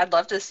that. I'd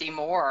love to see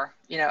more,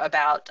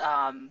 about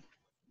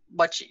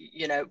what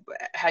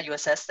how you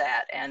assess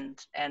that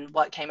and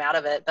what came out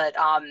of it. But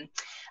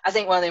I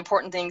think one of the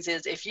important things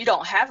is, if you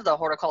don't have the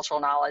horticultural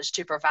knowledge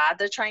to provide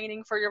the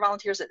training for your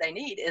volunteers that they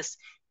need, is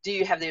do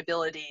you have the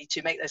ability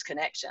to make those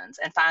connections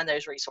and find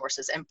those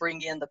resources and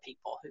bring in the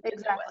people who can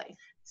do it?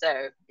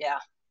 So yeah.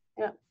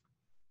 Yep.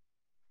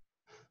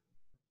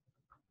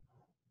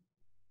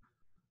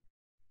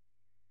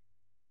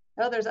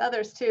 Oh, there's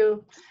others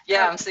too.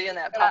 Yeah, I'm seeing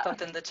that pop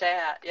up in the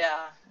chat.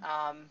 Yeah.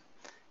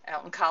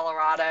 Out in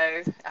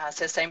Colorado,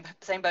 so same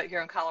boat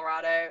here in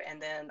Colorado,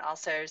 and then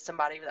also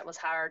somebody that was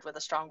hired with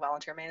a strong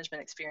volunteer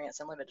management experience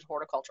and limited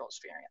horticultural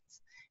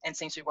experience, and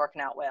seems to be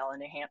working out well in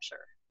New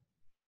Hampshire.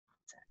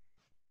 So.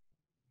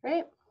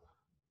 Great,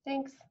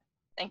 thanks.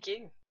 Thank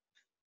you.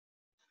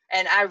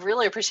 And I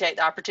really appreciate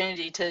the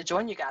opportunity to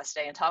join you guys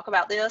today and talk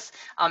about this.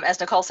 As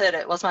Nicole said,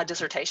 it was my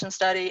dissertation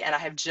study, and I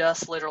have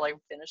just literally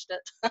finished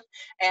it.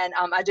 And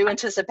I do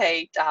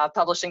anticipate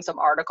publishing some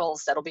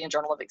articles that'll be in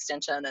Journal of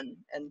Extension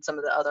and some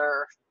of the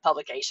other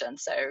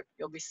publications. So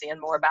you'll be seeing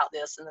more about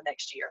this in the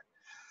next year.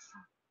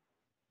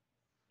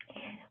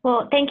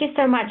 Well, thank you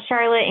so much,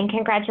 Charlotte, and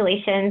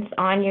congratulations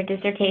on your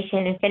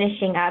dissertation and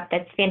finishing up.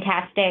 That's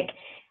fantastic.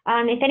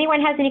 If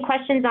anyone has any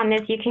questions on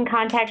this, you can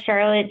contact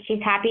Charlotte.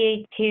 She's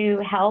happy to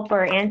help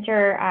or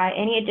answer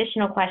any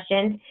additional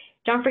questions.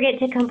 Don't forget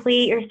to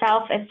complete your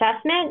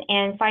self-assessment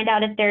and find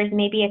out if there's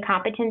maybe a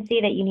competency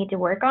that you need to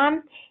work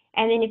on.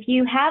 And then if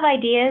you have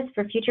ideas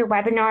for future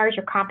webinars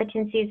or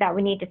competencies that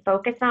we need to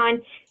focus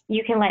on,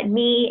 you can let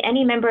me,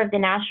 any member of the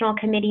National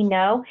Committee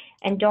know.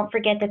 And don't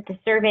forget that the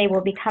survey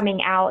will be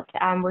coming out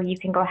where you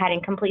can go ahead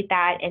and complete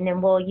that. And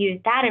then we'll use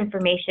that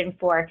information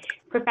for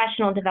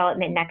professional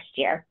development next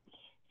year.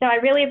 So I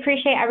really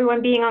appreciate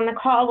everyone being on the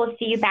call. We'll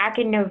see you back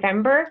in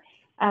November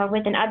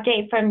with an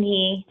update from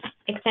the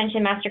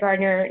Extension Master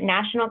Gardener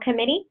National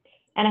Committee.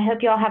 And I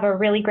hope you all have a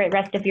really great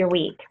rest of your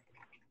week.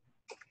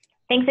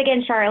 Thanks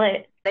again,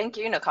 Charlotte. Thank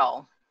you,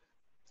 Nicole.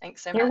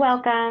 Thanks so much. You're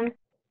welcome.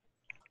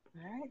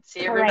 All right. See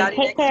everybody all right,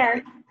 take care.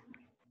 week.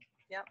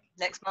 Yep,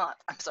 next month.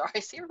 I'm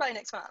sorry. See everybody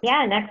next month.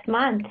 Yeah, next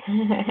month.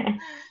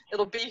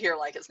 It'll be here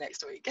like it's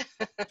next week.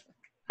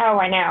 Oh,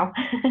 I know.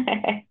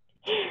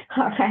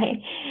 All right.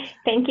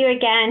 Thank you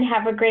again.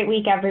 Have a great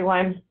week,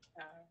 everyone.